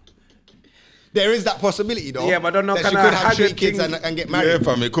know. There is that possibility, though. Yeah, but I don't know. That she could have 3 kids and get married. Yeah,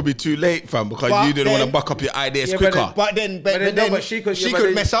 fam, it could be too late, fam, because you didn't want to buck up your ideas quicker. But she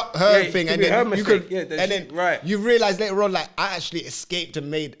could mess up her thing, and then you could, and then you realize later on, like, I actually escaped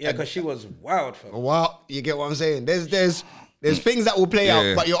and made. Yeah, because she was wild, fam. Wow, you get what I'm saying? There's things that will play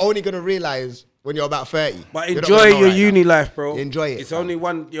out, but you're only gonna realize when you're about 30. But enjoy your uni life, bro. Enjoy it. It's only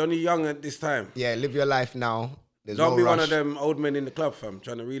one. You're only young at this time. Yeah, live your life now. Don't be one of them old men in the club, fam,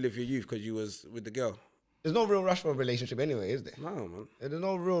 trying to relive your youth because you was with the girl. There's no real rush for a relationship anyway, is there? No, man. There's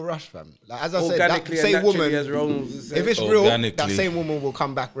no real rush, fam. Like, as I said, that same woman, if it's real, that same woman will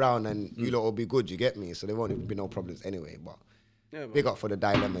come back round and you lot will be good, you get me? So there won't be no problems anyway, but big up for the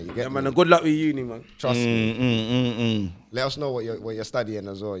dilemma, you get me? Man, good luck with uni, man. Trust me. Let us know what you're studying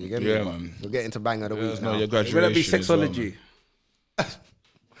as well, you get me? Yeah, man. We'll get into bang of the week now. Your graduation. Will it be sexology?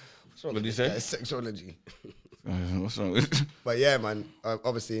 What did you say? Sexology. What's wrong with it? But yeah, man,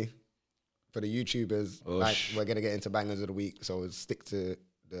 obviously, for the YouTubers, we're going to get into bangers of the week. So we'll stick to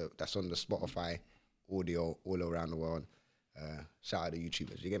that's on the Spotify audio all around the world. Shout out to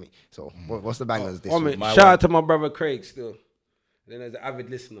YouTubers, you get me? So what's the bangers this week? Shout out to my brother Craig still. Then there's an avid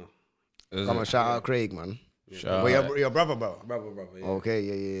listener. Come on, shout out Craig, man. Shout out. Your brother, bro? Brother, yeah. Okay,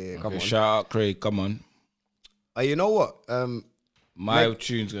 yeah. Come on. Shout out Craig, come on. You know what? My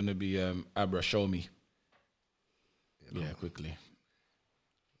tune's going to be Abra, Show Me. Yeah, quickly,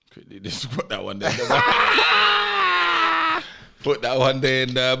 just put that one there. Put that one there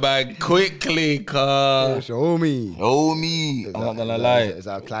in the bag quickly, cuz. Show me. I'm not gonna lie. It's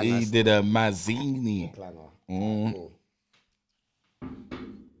our clan. He did a Mazzini. Cool.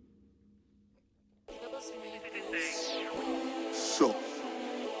 So,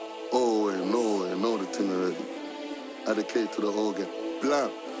 know the thing already. Add the K to the organ. Blam.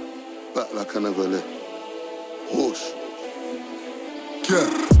 Back like I never left. Whoosh. Yeah,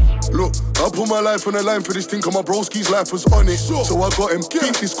 look, I put my life on the line for this thing, cause my broski's life was on it. So I got him,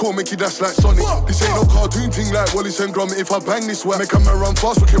 beat this core, make it dash like Sonic. This ain't no cartoon thing like Wallace and Gromit. If I bang this way, make a man run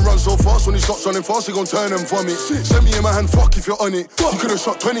fast, we can run so fast. When he stops running fast, he gon' turn and vomit. Send me in my hand, fuck if you're on it. You could've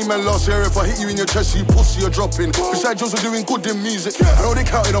shot 20 men last year. If I hit you in your chest, you pussy, you're dropping. Besides, Joes are doing good in music. I know they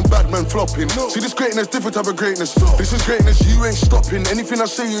counted on bad man flopping. See this greatness, different type of greatness. This is greatness, you ain't stopping. Anything I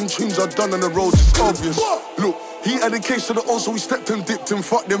say in tunes are done on the road, it's obvious. Look, he had a case to the O, so we stepped and dipped and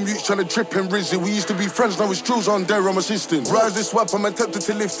fucked them youths trying to trip and rizzy. We used to be friends, now it's Drews on there, I'm assisting. Rise this wap, I'm attempted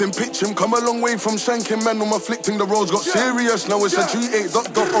to lift him, pitch him. Come a long way from shanking, man, I'm afflicting. The roads got serious, now it's a 3-8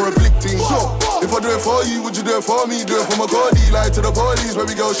 dot or a blicking. So, if I do it for you, would you do it for me? Do it for my Gordy, like to the police, where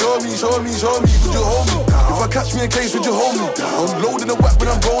we go, show me, would you hold me? If I catch me a case, would you hold me? I'm loading the wap when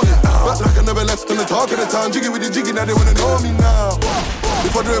I'm rolling. Back like I never left on the talk of the town, jiggy with the jiggy, now they wanna know me now.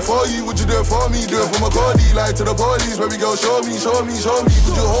 If I do it for you, would you do it for me? Do it for my Gordy, like to the police, where we go, show me, would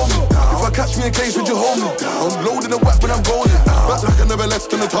you hold me? If I catch me a case, would you hold me? I'm loading the whack when I'm rolling. Back like I never left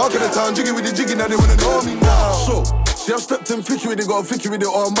on the talk of the town, jiggy with the jiggy, now they wanna know me now. So, see, I've stepped in flicky with it, got a flicky with it,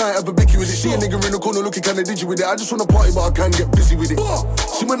 or I might have a blicky with it. See a nigga in the corner looking kinda digi with it. I just wanna party, but I can't get busy with it.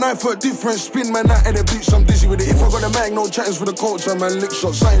 See my 9-foot different spin, man, night at the beach, I'm dizzy with it. If I got a mag, no chattings for the culture, man, lick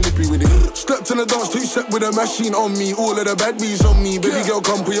shot, sign lippy with it. Stepped in the dance, 2-step with a machine on me, all of the bad bees on me. Baby girl,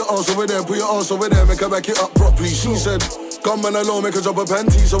 come put your ass over there, make her back it up properly. She said, come man alone, make her drop a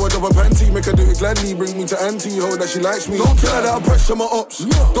panty, so I drop a panty, make her do it gladly, bring me to auntie, hope that she likes me. Don't tell her that I pressure my ops,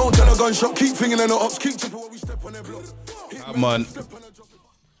 don't tell her gunshot, keep thinking in the ops, keep tipping when we step on their block. Come on.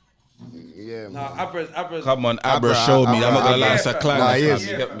 Yeah, man. Nah, Abra's. Come on, Abra, show me. I'm not gonna lie, it's a clan. Nah, he You is.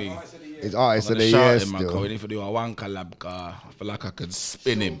 get me? It's artist of the Shout year him, man, 'cause still. we need to do a one collab, car. I feel like I could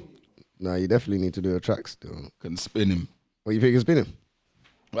spin him. Nah, you definitely need to do a track still. Can spin him. What you think is spinning?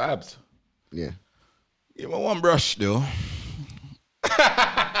 What abs? Yeah. Yeah, my one brush still.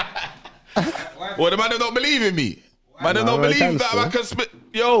 Well, the man don't believe in me. Man don't believe that I can spit.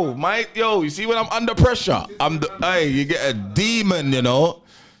 Yo, you see when I'm under pressure, hey, you get a demon, you know.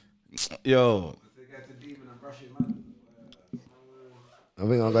 Yo. I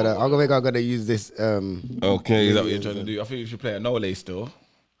think I gotta use this. Okay, is that what you're trying to do? I think you should play a no lay still.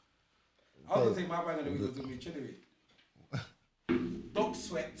 I was gonna take my bang of the week was gonna be chilly. Dog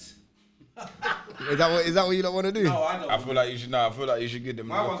sweat Is that what you don't want to do? No, I don't. I feel like you should. No, I feel like you should give them.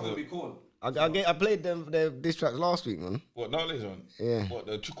 My one's gonna be corn. I played them their diss tracks last week, man. What? No, this one. Yeah. What?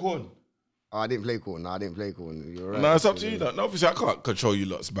 The Chukon. Oh, I didn't play corn. No, I didn't play corn. You're right. No, it's up to you. No, obviously I can't control you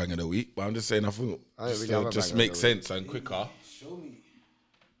lot's bang of the week, but I'm just saying I think just make sense and quicker. Show me.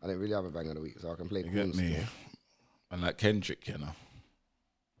 I didn't really have a bang of the week, so I can play You corn get me? still. And like Kendrick, you know.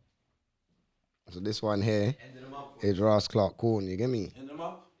 So this one here is Ross Clark corn. You get me? End them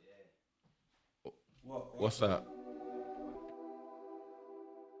up. What's that?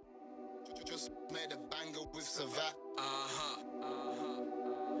 Just made a banger with Savat.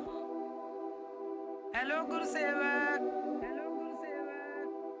 Hello, good saver.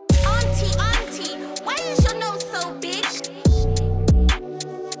 Auntie, why is your nose so big?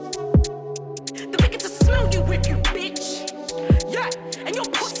 The bigger to smell you with, you bitch. Yeah, and your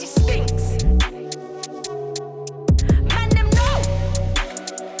pussy stinks. Man, them know.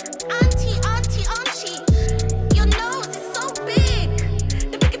 Auntie, your nose is so big.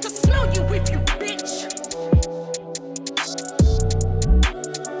 The bigger to smell you with, you bitch.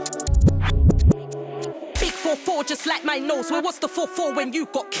 Big 4-4 just like my nose. Where was the 4-4 when you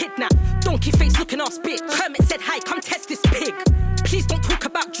got kidnapped? Donkey face looking ass bitch. Kermit said hi, come test this pig. Please don't talk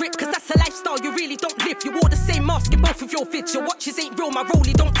about drip, cause that's a lifestyle you really don't live. You wore the same mask in both of your vids. Your watches ain't real, my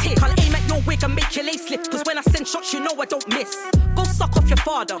rollie don't tick. I'll aim at your wig and make your lace lift, cause when I send shots you know I don't miss. Go suck off your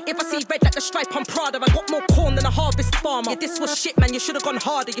father. If I see red like the stripe on Prada, I got more corn than a harvest farmer. Yeah, this was shit, man, you should've gone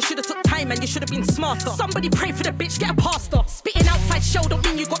harder. You should've took time, man, you should've been smarter. Somebody pray for the bitch, get a pastor. Spitting outside shell don't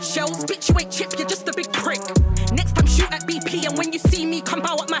mean you got shells. Bitch, you ain't chip, you're just a big prick. Next time shoot at BP, and when you see me come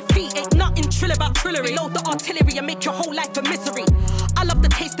bow at my feet, ain't nothing trill about trillery. Load the artillery and make your whole life a misery. I love the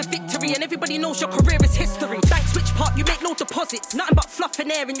taste of victory, and everybody knows your career is history. Banks which part, you make no deposits. Nothing but fluff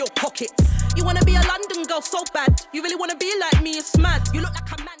and air in your pockets. You wanna be a London girl so bad. You really wanna be like me, it's mad. You look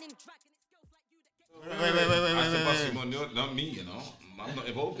like a man in drag. Wait. Not me, you know. I'm not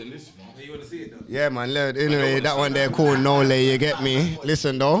involved in this. You wanna see it though? Yeah, man. Anyway, that one there called No Lay, you get me?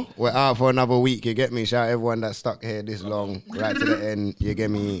 Listen, though, we're out for another week, you get me? Shout out everyone that stuck here this long, right to the end, you get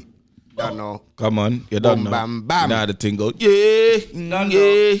me? Don't know. Come on, you done now. Bam, bam. Now the thing goes, yeah.